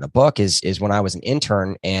that I give in the book is when I was an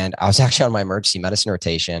intern and I was actually on my emergency medicine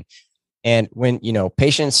rotation. And when,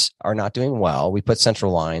 patients are not doing well, we put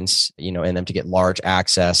central lines, in them to get large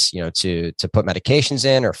access, to put medications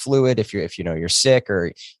in or fluid if you're sick or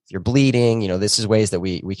if you're bleeding, this is ways that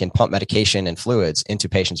we can pump medication and fluids into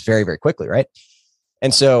patients very, very quickly. Right.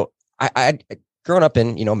 And so I grown up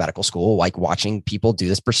in, medical school, like watching people do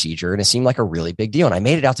this procedure and it seemed like a really big deal. And I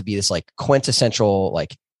made it out to be this like quintessential,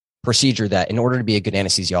 like procedure that in order to be a good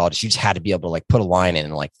anesthesiologist, you just had to be able to like put a line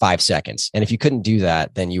in like 5 seconds. And if you couldn't do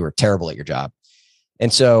that, then you were terrible at your job.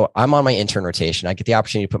 And so I'm on my intern rotation. I get the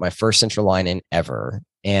opportunity to put my first central line in ever.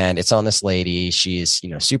 And it's on this lady. She's,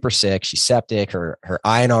 super sick. She's septic. Her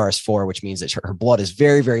INR is 4, which means that her blood is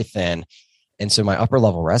very, very thin. And so my upper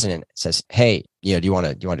level resident says, hey, do you want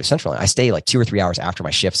to do central line? I stay like 2 or 3 hours after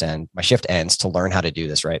my shift ends to learn how to do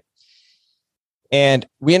this. Right. And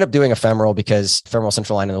we end up doing a femoral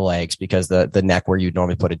central line in the legs because the neck where you'd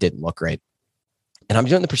normally put it didn't look great. And I'm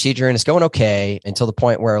doing the procedure and it's going okay until the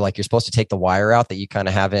point where like you're supposed to take the wire out that you kind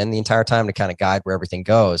of have in the entire time to kind of guide where everything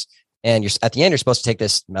goes. And at the end, you're supposed to take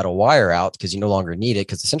this metal wire out because you no longer need it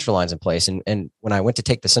because the central line's in place. And when I went to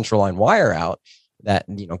take the central line wire out, that,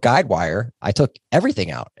 guide wire, I took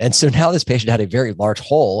everything out. And so now this patient had a very large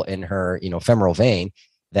hole in her, femoral vein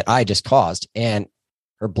that I just caused and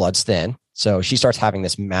her blood's thin. So she starts having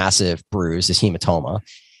this massive bruise, this hematoma.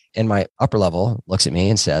 And my upper level looks at me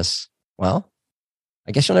and says, well,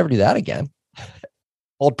 I guess you'll never do that again.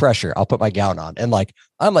 hold pressure. I'll put my gown on. And like,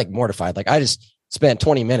 I'm like mortified. Like I just spent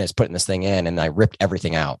 20 minutes putting this thing in and I ripped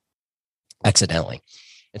everything out accidentally.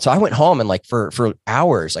 And so I went home and like for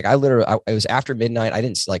hours, like it was after midnight. I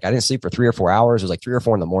didn't sleep for 3 or 4 hours. It was like 3 or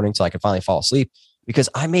 4 in the morning till I could finally fall asleep because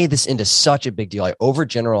I made this into such a big deal. I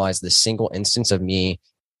overgeneralized this single instance of me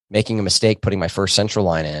making a mistake, putting my first central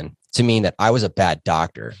line in to mean that I was a bad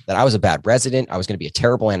doctor, that I was a bad resident. I was going to be a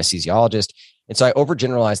terrible anesthesiologist. And so I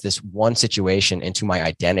overgeneralized this one situation into my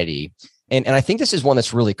identity. And I think this is one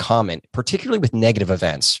that's really common, particularly with negative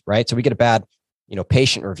events, right? So we get a bad,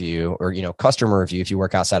 patient review or, customer review. If you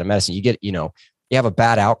work outside of medicine, you get, you have a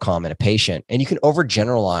bad outcome in a patient and you can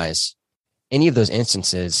overgeneralize any of those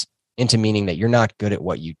instances into meaning that you're not good at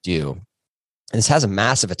what you do. And this has a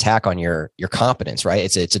massive attack on your competence, right?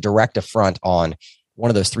 It's a direct affront on one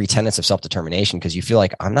of those 3 tenets of self-determination because you feel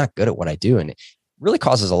like I'm not good at what I do. And it really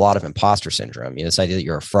causes a lot of imposter syndrome. This idea that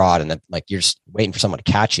you're a fraud and that like you're just waiting for someone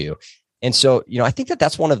to catch you. And so, I think that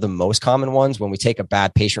that's one of the most common ones when we take a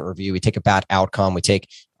bad patient review, we take a bad outcome, we take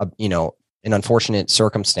an unfortunate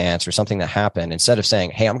circumstance or something that happened. Instead of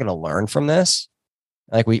saying, hey, I'm going to learn from this,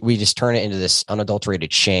 like we just turn it into this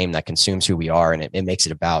unadulterated shame that consumes who we are. And it makes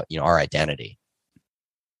it about, our identity.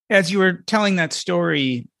 As you were telling that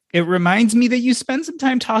story, it reminds me that you spend some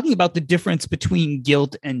time talking about the difference between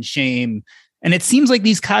guilt and shame. And it seems like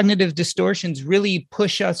these cognitive distortions really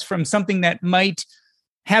push us from something that might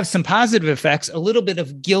have some positive effects, a little bit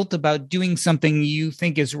of guilt about doing something you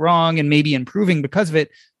think is wrong and maybe improving because of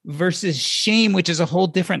it, versus shame, which is a whole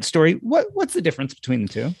different story. What's the difference between the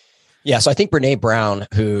two? Yeah, so I think Brene Brown,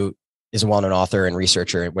 who is a well-known author and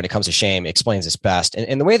researcher when it comes to shame, explains this best.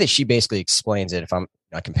 And the way that she basically explains it,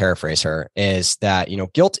 I can paraphrase her, is that,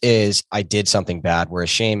 guilt is I did something bad,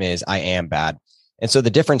 whereas shame is I am bad. And so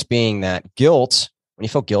the difference being that guilt, when you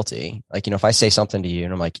feel guilty, like, if I say something to you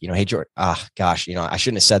and I'm like, hey, George, gosh, I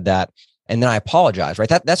shouldn't have said that. And then I apologize, right?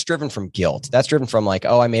 That's driven from guilt. That's driven from like,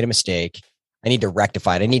 oh, I made a mistake. I need to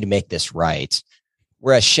rectify it. I need to make this right.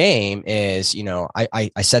 Whereas shame is, I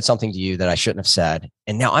said something to you that I shouldn't have said.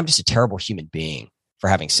 And now I'm just a terrible human being for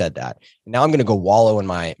having said that. And now I'm going to go wallow in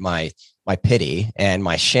my pity and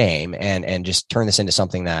my shame and just turn this into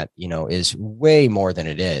something that, is way more than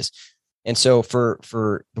it is. And so for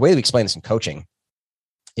the way we explain this in coaching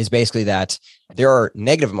is basically that there are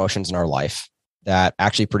negative emotions in our life that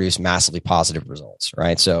actually produce massively positive results,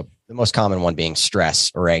 right? So the most common one being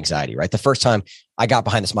stress or anxiety, right? The first time I got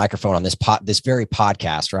behind this microphone on this very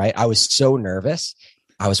podcast, right? I was so nervous.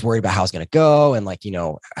 I was worried about how I was going to go and like,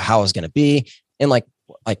 how I was going to be. And like,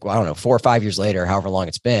 I don't know, 4 or 5 years later, however long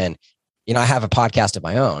it's been, I have a podcast of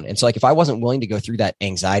my own. And so like, if I wasn't willing to go through that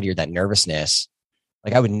anxiety or that nervousness,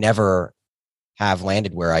 like I would never have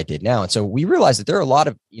landed where I did now. And so we realized that there are a lot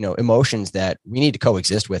of, emotions that we need to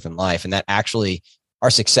coexist with in life. And that actually our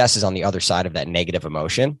success is on the other side of that negative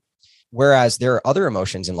emotion. Whereas there are other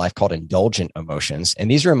emotions in life called indulgent emotions. And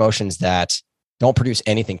these are emotions that don't produce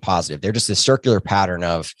anything positive. They're just this circular pattern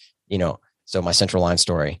of, so my central line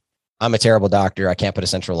story, I'm a terrible doctor. I can't put a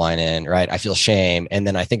central line in, right? I feel shame. And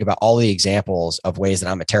then I think about all the examples of ways that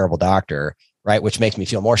I'm a terrible doctor, right? Which makes me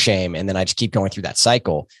feel more shame. And then I just keep going through that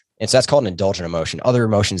cycle. And so that's called an indulgent emotion. Other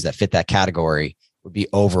emotions that fit that category would be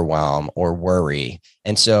overwhelm or worry.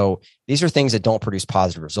 And so these are things that don't produce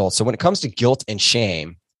positive results. So when it comes to guilt and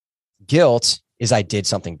shame, guilt is I did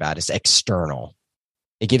something bad. It's external.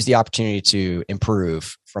 It gives the opportunity to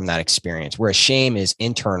improve from that experience. Whereas shame is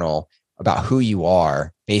internal about who you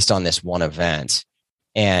are based on this one event.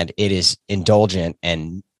 And it is indulgent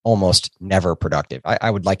and almost never productive.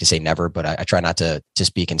 I would like to say never, but I try not to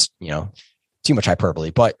speak in, too much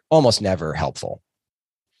hyperbole, but almost never helpful.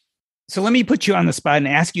 So let me put you on the spot and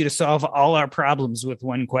ask you to solve all our problems with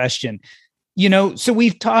one question. So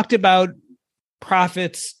we've talked about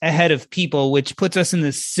profits ahead of people, which puts us in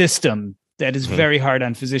this system that is very hard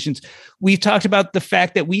on physicians. We've talked about the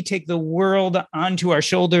fact that we take the world onto our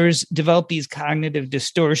shoulders, develop these cognitive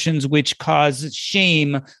distortions, which cause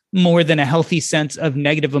shame more than a healthy sense of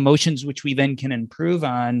negative emotions, which we then can improve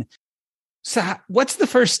on. So what's the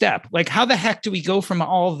first step? Like, how the heck do we go from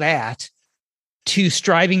all that to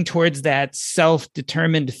striving towards that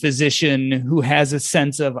self-determined physician who has a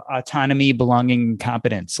sense of autonomy, belonging, and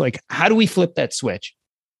competence? Like, how do we flip that switch?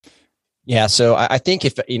 Yeah. So I think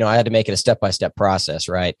if, I had to make it a step-by-step process,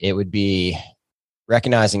 right? It would be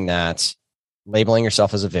recognizing that labeling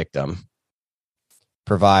yourself as a victim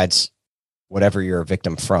provides whatever you're a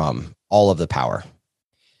victim from all of the power.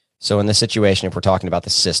 So in this situation, if we're talking about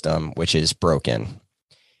the system, which is broken,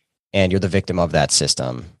 and you're the victim of that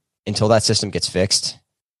system, until that system gets fixed,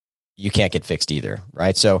 you can't get fixed either,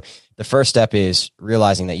 right? So the first step is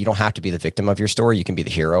realizing that you don't have to be the victim of your story. You can be the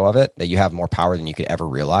hero of it, that you have more power than you could ever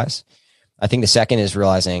realize. I think the second is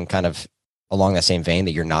realizing, kind of along that same vein,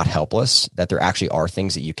 that you're not helpless, that there actually are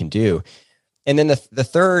things that you can do. And then the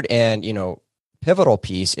third and, pivotal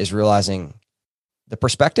piece is realizing the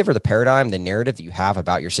perspective or the paradigm, the narrative that you have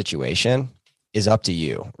about your situation is up to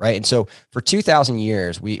you, right? And so for 2,000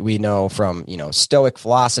 years, we know from, Stoic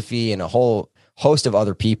philosophy and a whole host of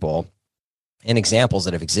other people and examples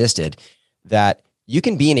that have existed, that you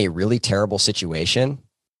can be in a really terrible situation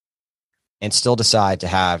and still decide to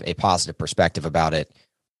have a positive perspective about it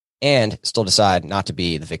and still decide not to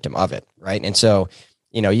be the victim of it, right? And so,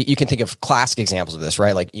 you can think of classic examples of this,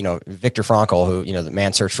 right? Like, Viktor Frankl, who, the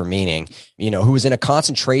Man's Search for Meaning, who was in a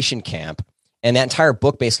concentration camp. And that entire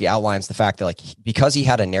book basically outlines the fact that, like, because he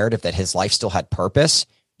had a narrative that his life still had purpose,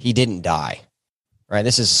 he didn't die, right?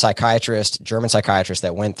 This is a psychiatrist, German psychiatrist,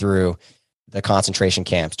 that went through the concentration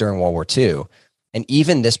camps during World War II. And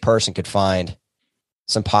even this person could find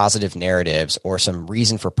some positive narratives or some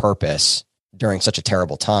reason for purpose during such a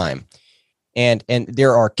terrible time. And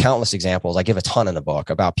there are countless examples. I give a ton in the book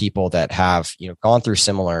about people that have, gone through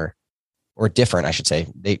similar or different, I should say,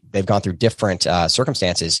 they've gone through different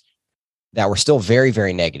circumstances that were still very,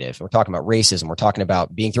 very negative. We're talking about racism. We're talking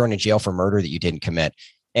about being thrown in jail for murder that you didn't commit.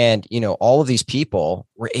 And, all of these people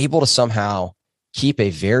were able to somehow keep a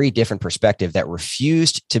very different perspective that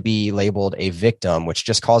refused to be labeled a victim, which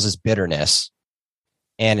just causes bitterness,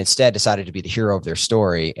 and instead decided to be the hero of their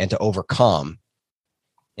story and to overcome,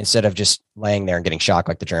 instead of just laying there and getting shocked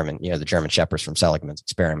like the German shepherds from Seligman's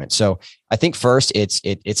experiment. So I think first it's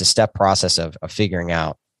a step process of figuring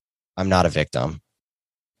out, I'm not a victim.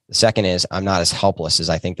 The second is, I'm not as helpless as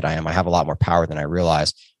I think that I am. I have a lot more power than I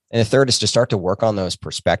realize. And the third is to start to work on those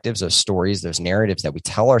perspectives, those stories, those narratives that we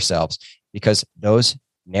tell ourselves, because those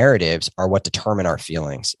narratives are what determine our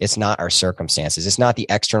feelings. It's not our circumstances. It's not the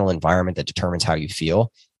external environment that determines how you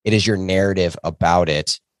feel. It is your narrative about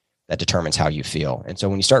it that determines how you feel. And so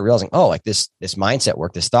when you start realizing, like this mindset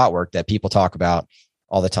work, this thought work that people talk about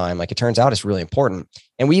all the time, like, it turns out it's really important.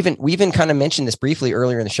 And we even kind of mentioned this briefly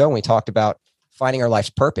earlier in the show when we talked about finding our life's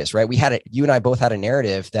purpose, right? You and I both had a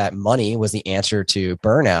narrative that money was the answer to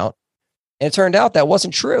burnout. And it turned out that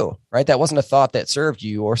wasn't true, right? That wasn't a thought that served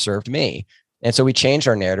you or served me. And so we changed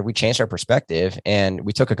our narrative, we changed our perspective, and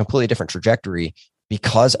we took a completely different trajectory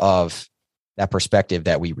because of that perspective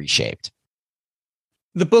that we reshaped.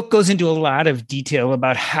 The book goes into a lot of detail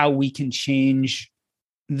about how we can change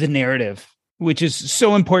the narrative, which is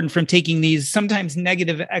so important, from taking these sometimes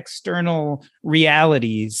negative external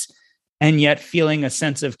realities and yet feeling a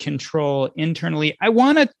sense of control internally. I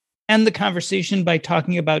want to end the conversation by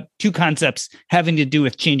talking about two concepts having to do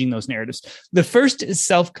with changing those narratives. The first is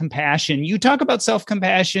self-compassion. You talk about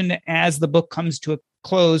self-compassion as the book comes to a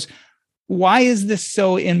close. Why is this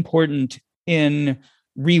so important in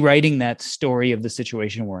rewriting that story of the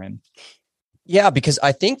situation we're in? Yeah, because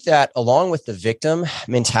I think that along with the victim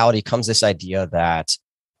mentality comes this idea that,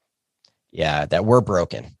 that we're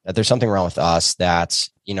broken, that there's something wrong with us, that,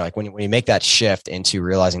 like when you make that shift into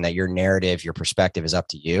realizing that your narrative, your perspective is up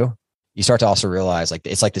to you, you start to also realize, like,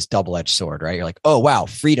 it's like this double-edged sword, right? You're like, oh, wow,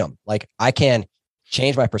 freedom. Like, I can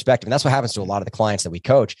change my perspective. And that's what happens to a lot of the clients that we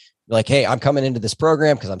coach. You're like, hey, I'm coming into this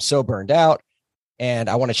program because I'm so burned out and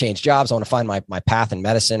I want to change jobs. I want to find my path in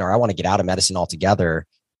medicine, or I want to get out of medicine altogether.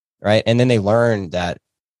 Right. And then they learn that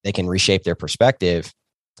they can reshape their perspective.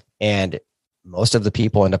 And most of the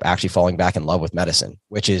people end up actually falling back in love with medicine,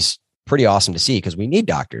 which is pretty awesome to see, because we need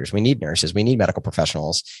doctors, we need nurses, we need medical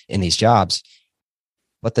professionals in these jobs.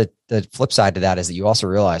 But the flip side to that is that you also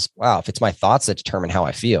realize, wow, if it's my thoughts that determine how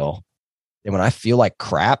I feel, then when I feel like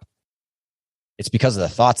crap, it's because of the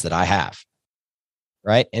thoughts that I have.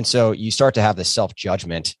 Right. And so you start to have this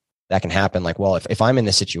self-judgment that can happen. Like, well, if I'm in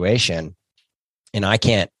this situation and I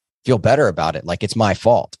can't feel better about it, like, it's my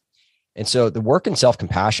fault. And so the work in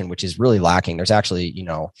self-compassion, which is really lacking, there's actually,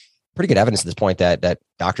 pretty good evidence at this point that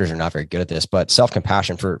doctors are not very good at this, but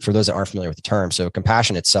self-compassion, for those that aren't familiar with the term. So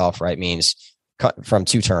compassion itself, right, means from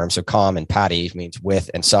two terms. So calm and patty means with,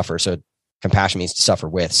 and suffer. So compassion means to suffer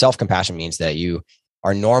with. Self-compassion means that you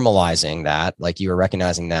are normalizing that, like, you are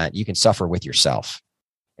recognizing that you can suffer with yourself.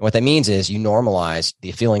 And what that means is you normalize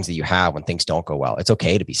the feelings that you have when things don't go well. It's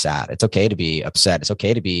okay to be sad. It's okay to be upset. It's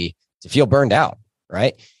okay to feel burned out,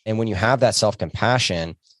 right? And when you have that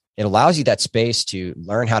self-compassion, it allows you that space to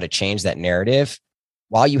learn how to change that narrative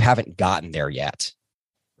while you haven't gotten there yet,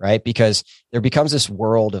 right? Because there becomes this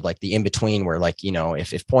world of, like, the in-between where, like,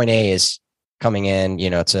 if point A is coming in,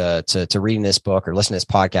 to reading this book or listen to this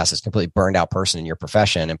podcast as a completely burned out person in your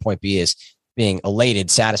profession, and point B is being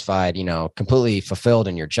elated, satisfied, completely fulfilled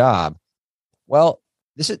in your job. Well,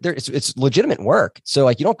 it's legitimate work. So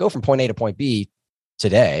like, you don't go from point A to point B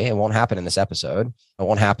today. It won't happen in this episode. It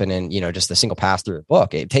won't happen in, just the single pass through a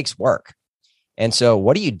book. It takes work. And so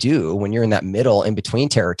what do you do when you're in that middle in between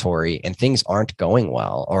territory and things aren't going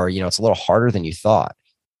well, or, it's a little harder than you thought?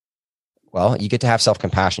 Well, you get to have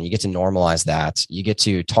self-compassion. You get to normalize that. You get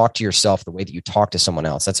to talk to yourself the way that you talk to someone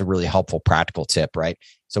else. That's a really helpful, practical tip, right?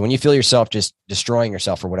 So when you feel yourself just destroying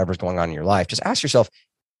yourself for whatever's going on in your life, just ask yourself,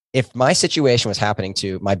 if my situation was happening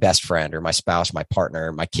to my best friend or my spouse, my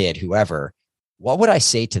partner, my kid, whoever, what would I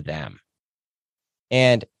say to them?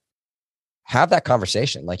 And have that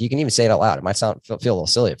conversation. Like, you can even say it out loud. It might feel a little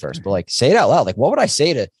silly at first, but like, say it out loud. Like, what would I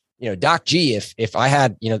say to, Doc G, if I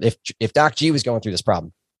had, if Doc G was going through this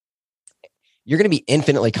problem? You're going to be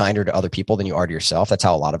infinitely kinder to other people than you are to yourself. That's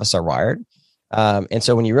how a lot of us are wired. And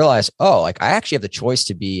so when you realize, I actually have the choice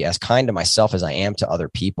to be as kind to myself as I am to other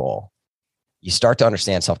people, you start to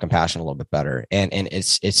understand self-compassion a little bit better. And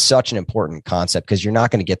it's such an important concept, because you're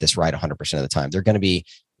not going to get this right 100% of the time. They're going to be,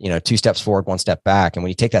 2 steps forward, 1 step back. And when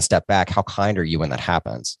you take that step back, how kind are you when that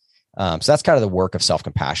happens? So that's kind of the work of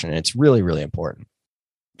self-compassion. And it's really, really important.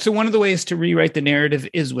 So one of the ways to rewrite the narrative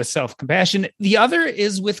is with self-compassion. The other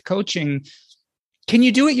is with coaching. Can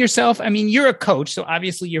you do it yourself? I mean, you're a coach, so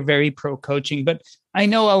obviously you're very pro coaching, but I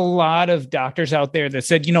know a lot of doctors out there that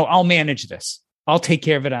said, I'll manage this. I'll take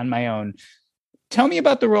care of it on my own. Tell me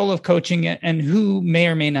about the role of coaching and who may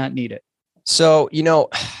or may not need it. So,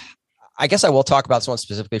 I guess I will talk about someone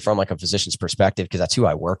specifically from like a physician's perspective, because that's who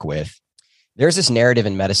I work with. There's this narrative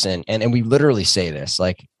in medicine, and we literally say this,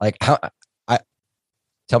 like how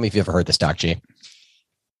tell me if you've ever heard this, Doc G.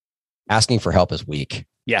 Asking for help is weak.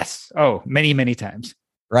 Yes. Oh, many, many times.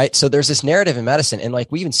 Right. So there's this narrative in medicine, and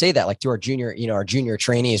like, we even say that like to our junior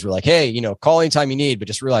trainees, we're like, hey, call anytime you need, but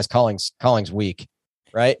just realize calling's weak.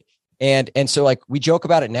 Right. And so like, we joke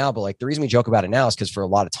about it now, but like, the reason we joke about it now is because for a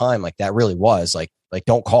lot of time, like, that really was like,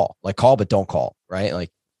 don't call, like, call, but don't call. Right.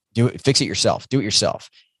 Like, do it, fix it yourself, do it yourself.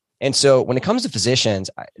 And so when it comes to physicians,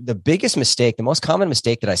 the biggest mistake, the most common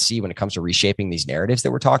mistake that I see when it comes to reshaping these narratives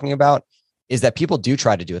that we're talking about, is that people do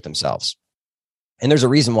try to do it themselves. And there's a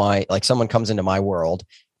reason why, like, someone comes into my world,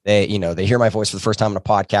 they hear my voice for the first time on a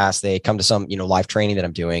podcast, they come to some, live training that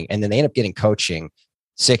I'm doing, and then they end up getting coaching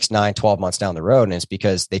 6, 9, 12 months down the road. And it's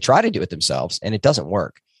because they try to do it themselves and it doesn't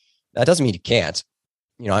work. That doesn't mean you can't.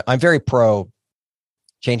 I'm very pro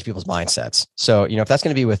change people's mindsets. So, if that's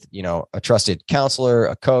going to be with, a trusted counselor,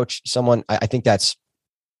 a coach, someone, I think that's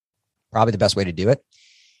probably the best way to do it.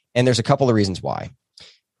 And there's a couple of reasons why.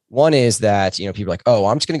 One is that, people are like,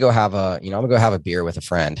 I'm just going to go have a beer with a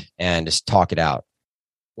friend and just talk it out.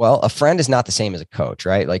 Well, a friend is not the same as a coach,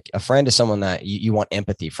 right? Like, a friend is someone that you want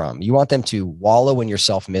empathy from. You want them to wallow in your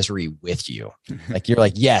self-misery with you. Like, you're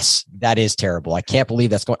like, yes, that is terrible. I can't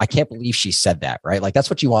believe I can't believe she said that, right? Like, that's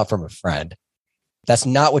what you want from a friend. That's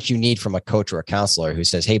not what you need from a coach or a counselor who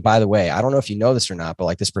says, hey, by the way, I don't know if you know this or not, but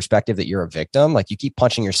like, this perspective that you're a victim, like, you keep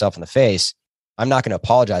punching yourself in the face. I'm not going to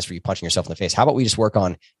apologize for you punching yourself in the face. How about we just work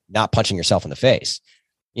on not punching yourself in the face?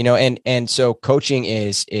 And so coaching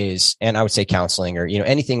is, and I would say counseling, or,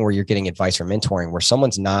 anything where you're getting advice or mentoring, where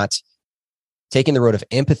someone's not taking the road of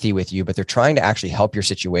empathy with you, but they're trying to actually help your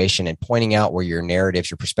situation and pointing out where your narratives,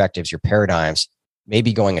 your perspectives, your paradigms may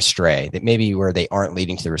be going astray, that maybe where they aren't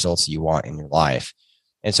leading to the results that you want in your life.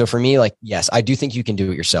 And so for me, like, yes, I do think you can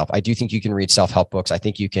do it yourself. I do think you can read self-help books. I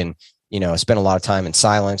think you can, spend a lot of time in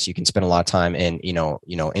silence. You can spend a lot of time in,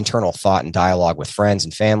 internal thought and dialogue with friends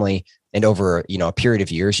and family. And over, a period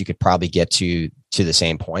of years, you could probably get to the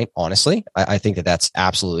same point. Honestly, I think that that's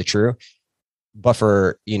absolutely true. But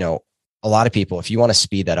for, a lot of people, if you want to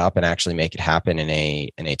speed that up and actually make it happen in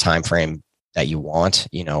a time frame that you want,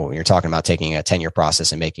 when you're talking about taking a 10-year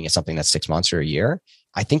process and making it something that's 6 months or a year,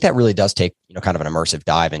 I think that really does take, kind of an immersive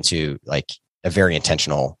dive into like a very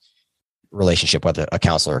intentional relationship with a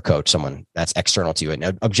counselor or coach, someone that's external to you,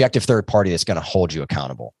 an objective third party that's going to hold you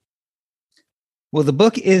accountable. Well, the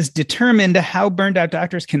book is Determined: How Burned Out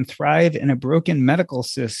Doctors Can Thrive in a Broken Medical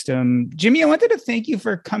System. Jimmy, I wanted to thank you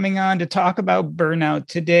for coming on to talk about burnout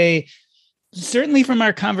today. Certainly from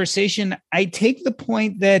our conversation, I take the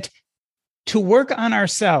point that to work on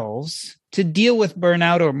ourselves, to deal with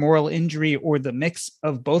burnout or moral injury or the mix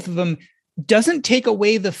of both of them, doesn't take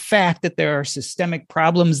away the fact that there are systemic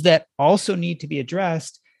problems that also need to be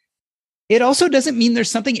addressed. It also doesn't mean there's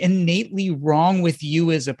something innately wrong with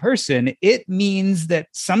you as a person. It means that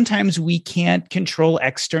sometimes we can't control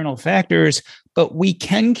external factors, but we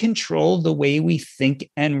can control the way we think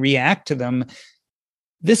and react to them.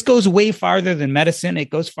 This goes way farther than medicine. It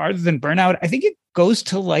goes farther than burnout. I think it goes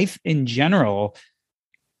to life in general.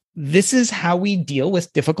 This is how we deal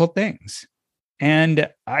with difficult things. And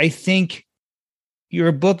I think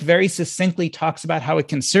your book very succinctly talks about how it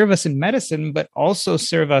can serve us in medicine, but also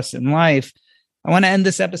serve us in life. I want to end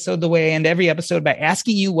this episode the way I end every episode by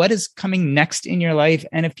asking you what is coming next in your life.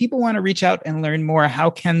 And if people want to reach out and learn more, how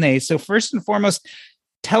can they? So first and foremost,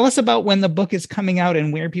 tell us about when the book is coming out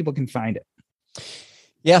and where people can find it.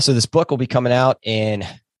 Yeah, so this book will be coming out in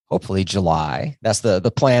hopefully July. That's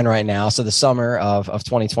the plan right now. So the summer of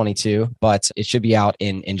 2022, but it should be out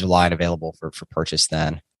in July and available for purchase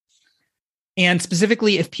then. And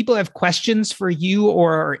specifically, if people have questions for you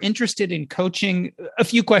or are interested in coaching, a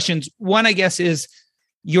few questions. One, I guess, is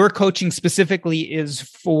your coaching specifically is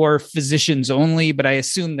for physicians only, but I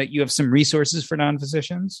assume that you have some resources for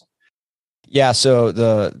non-physicians. Yeah, so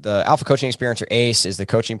the Alpha Coaching Experience, or ACE, is the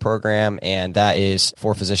coaching program, and that is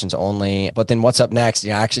for physicians only. But then what's up next? I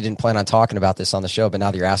actually didn't plan on talking about this on the show, but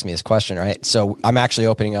now that you're asking me this question, right? So I'm actually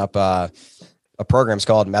opening up a program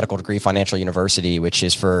called Medical Degree Financial University, which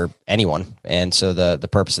is for anyone. And so the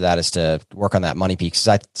purpose of that is to work on that money piece, because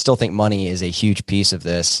I still think money is a huge piece of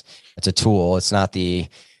this. It's a tool. It's not the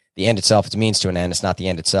end itself. It's a means to an end. It's not the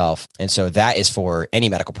end itself. And so that is for any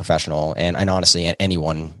medical professional. And honestly,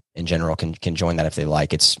 anyone in general can join that if they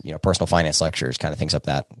like. It's, personal finance lectures, kind of things up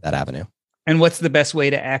that avenue. And what's the best way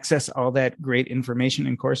to access all that great information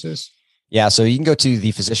and courses? Yeah, so you can go to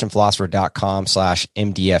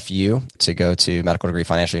thephysicianphilosopher.com/MDFU to go to Medical Degree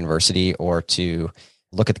Financial University, or to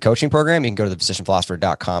look at the coaching program, you can go to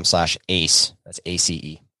thephysicianphilosopher.com/ACE. That's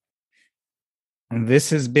ACE. And this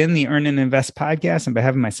has been the Earn and Invest podcast. On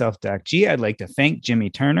behalf of myself, Doc G, I'd like to thank Jimmy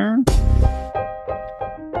Turner.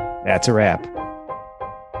 That's a wrap.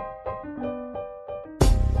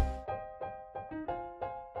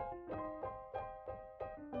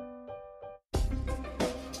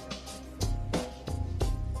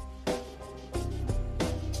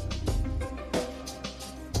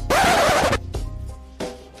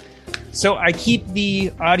 So I keep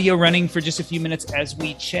the audio running for just a few minutes as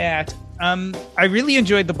we chat. I really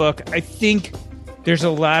enjoyed the book. I think there's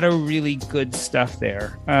a lot of really good stuff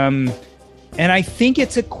there. And I think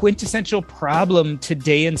it's a quintessential problem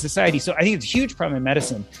today in society. So I think it's a huge problem in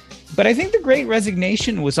medicine. But I think the Great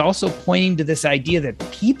Resignation was also pointing to this idea that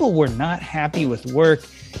people were not happy with work.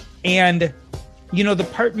 And, the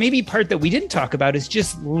part that we didn't talk about is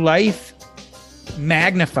just life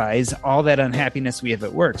magnifies all that unhappiness we have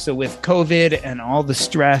at work. So with COVID and all the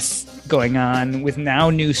stress going on, with now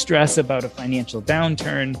new stress about a financial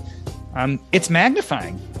downturn, it's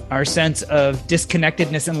magnifying our sense of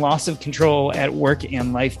disconnectedness and loss of control at work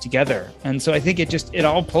and life together. And so I think it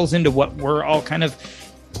all pulls into what we're all kind of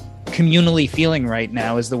communally feeling right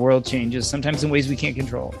now as the world changes, sometimes in ways we can't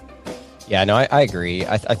control. Yeah, no, I agree.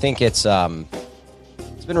 I think it's been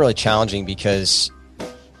really challenging because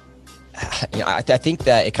I think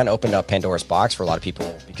that it kind of opened up Pandora's box for a lot of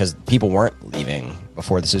people, because people weren't leaving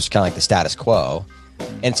before this. It was kind of like the status quo.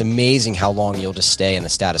 And it's amazing how long you'll just stay in the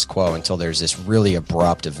status quo until there's this really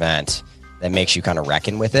abrupt event that makes you kind of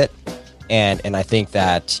reckon with it. And I think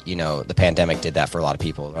that, the pandemic did that for a lot of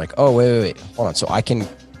people. They're like, oh, wait, hold on. So I can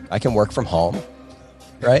work from home,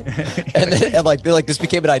 right? and this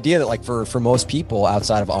became an idea that for most people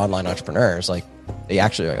outside of online entrepreneurs, they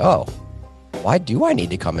actually are like, oh, why do I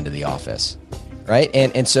need to come into the office? Right.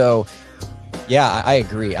 And so, yeah, I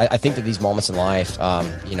agree. I think that these moments in life,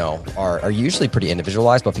 are usually pretty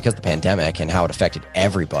individualized, but because of the pandemic and how it affected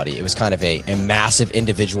everybody, it was kind of a massive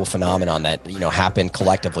individual phenomenon that, happened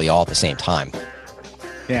collectively all at the same time.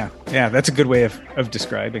 Yeah. That's a good way of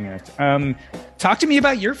describing it. Talk to me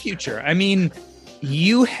about your future. I mean,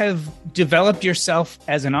 you have developed yourself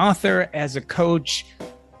as an author, as a coach.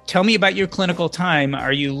 Tell me about your clinical time.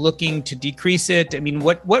 Are you looking to decrease it? I mean,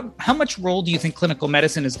 how much role do you think clinical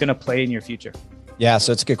medicine is going to play in your future? Yeah,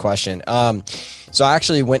 so it's a good question. So I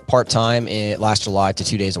actually went part-time last July to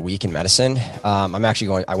 2 days a week in medicine.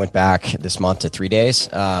 I went back this month to 3 days.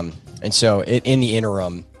 And so in the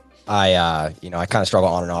interim, I kind of struggle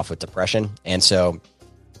on and off with depression. And so,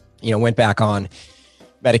 went back on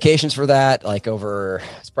medications for that,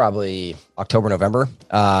 it's probably October, November.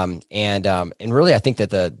 And really, I think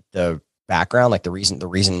that the background, the reason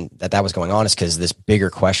that was going on is because this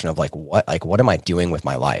bigger question of what am I doing with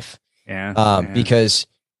my life? Yeah. Because,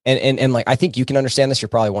 and I think you can understand this. You're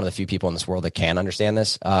probably one of the few people in this world that can understand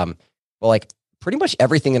this. But pretty much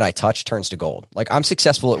everything that I touch turns to gold. I'm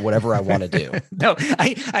successful at whatever I want to do. No,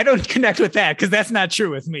 I don't connect with that, because that's not true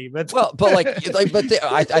with me. But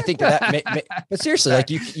I think that but seriously,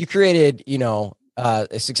 you created,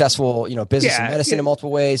 a successful, business and medicine in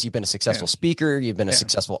multiple ways. You've been a successful speaker. You've been a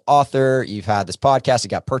successful author. You've had this podcast. It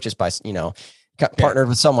got purchased by, got partnered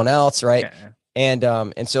with someone else. Right.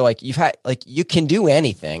 Yeah. And so like you've had, like, you can do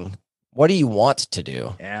anything. What do you want to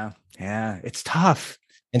do? Yeah. Yeah. It's tough.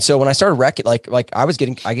 And so when I started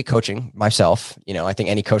I get coaching myself, I think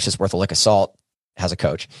any coach that's worth a lick of salt has a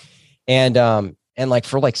coach. And like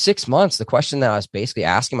for like 6 months, the question that I was basically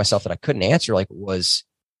asking myself that I couldn't answer, was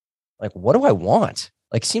like, what do I want?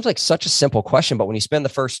 Like, it seems like such a simple question, but when you spend the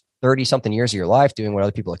first 30 something years of your life doing what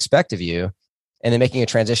other people expect of you, and then making a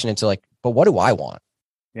transition into like, but what do I want?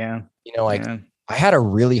 Yeah. I had a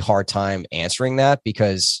really hard time answering that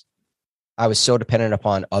because I was so dependent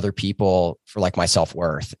upon other people for like my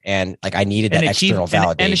self-worth. And like, I needed that external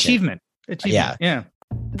validation and achievement. Yeah.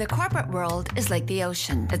 The corporate world is like the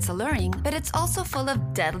ocean. It's alluring, but it's also full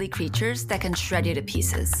of deadly creatures that can shred you to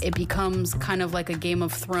pieces. It becomes kind of like a Game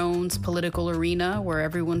of Thrones political arena where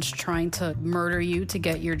everyone's trying to murder you to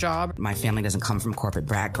get your job. My family doesn't come from corporate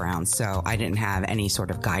background, so I didn't have any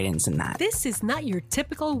sort of guidance in that. This is not your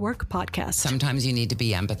typical work podcast. Sometimes you need to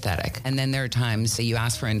be empathetic. And then there are times that you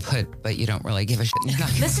ask for input, but you don't really give a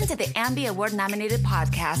shit. Listen to the Ambie Award-nominated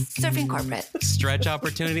podcast, Surfing Corporate. Stretch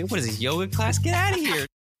opportunity? What is this, yoga class? Get out of here.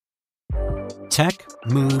 Tech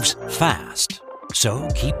moves fast, so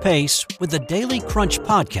keep pace with the Daily Crunch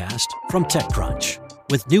podcast from TechCrunch.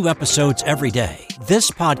 With new episodes every day,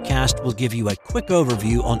 this podcast will give you a quick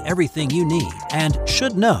overview on everything you need and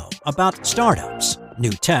should know about startups,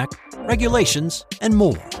 new tech, regulations, and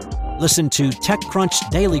more. Listen to TechCrunch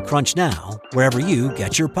Daily Crunch now, wherever you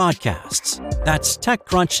get your podcasts. That's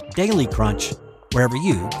TechCrunch Daily Crunch, wherever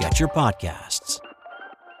you get your podcasts.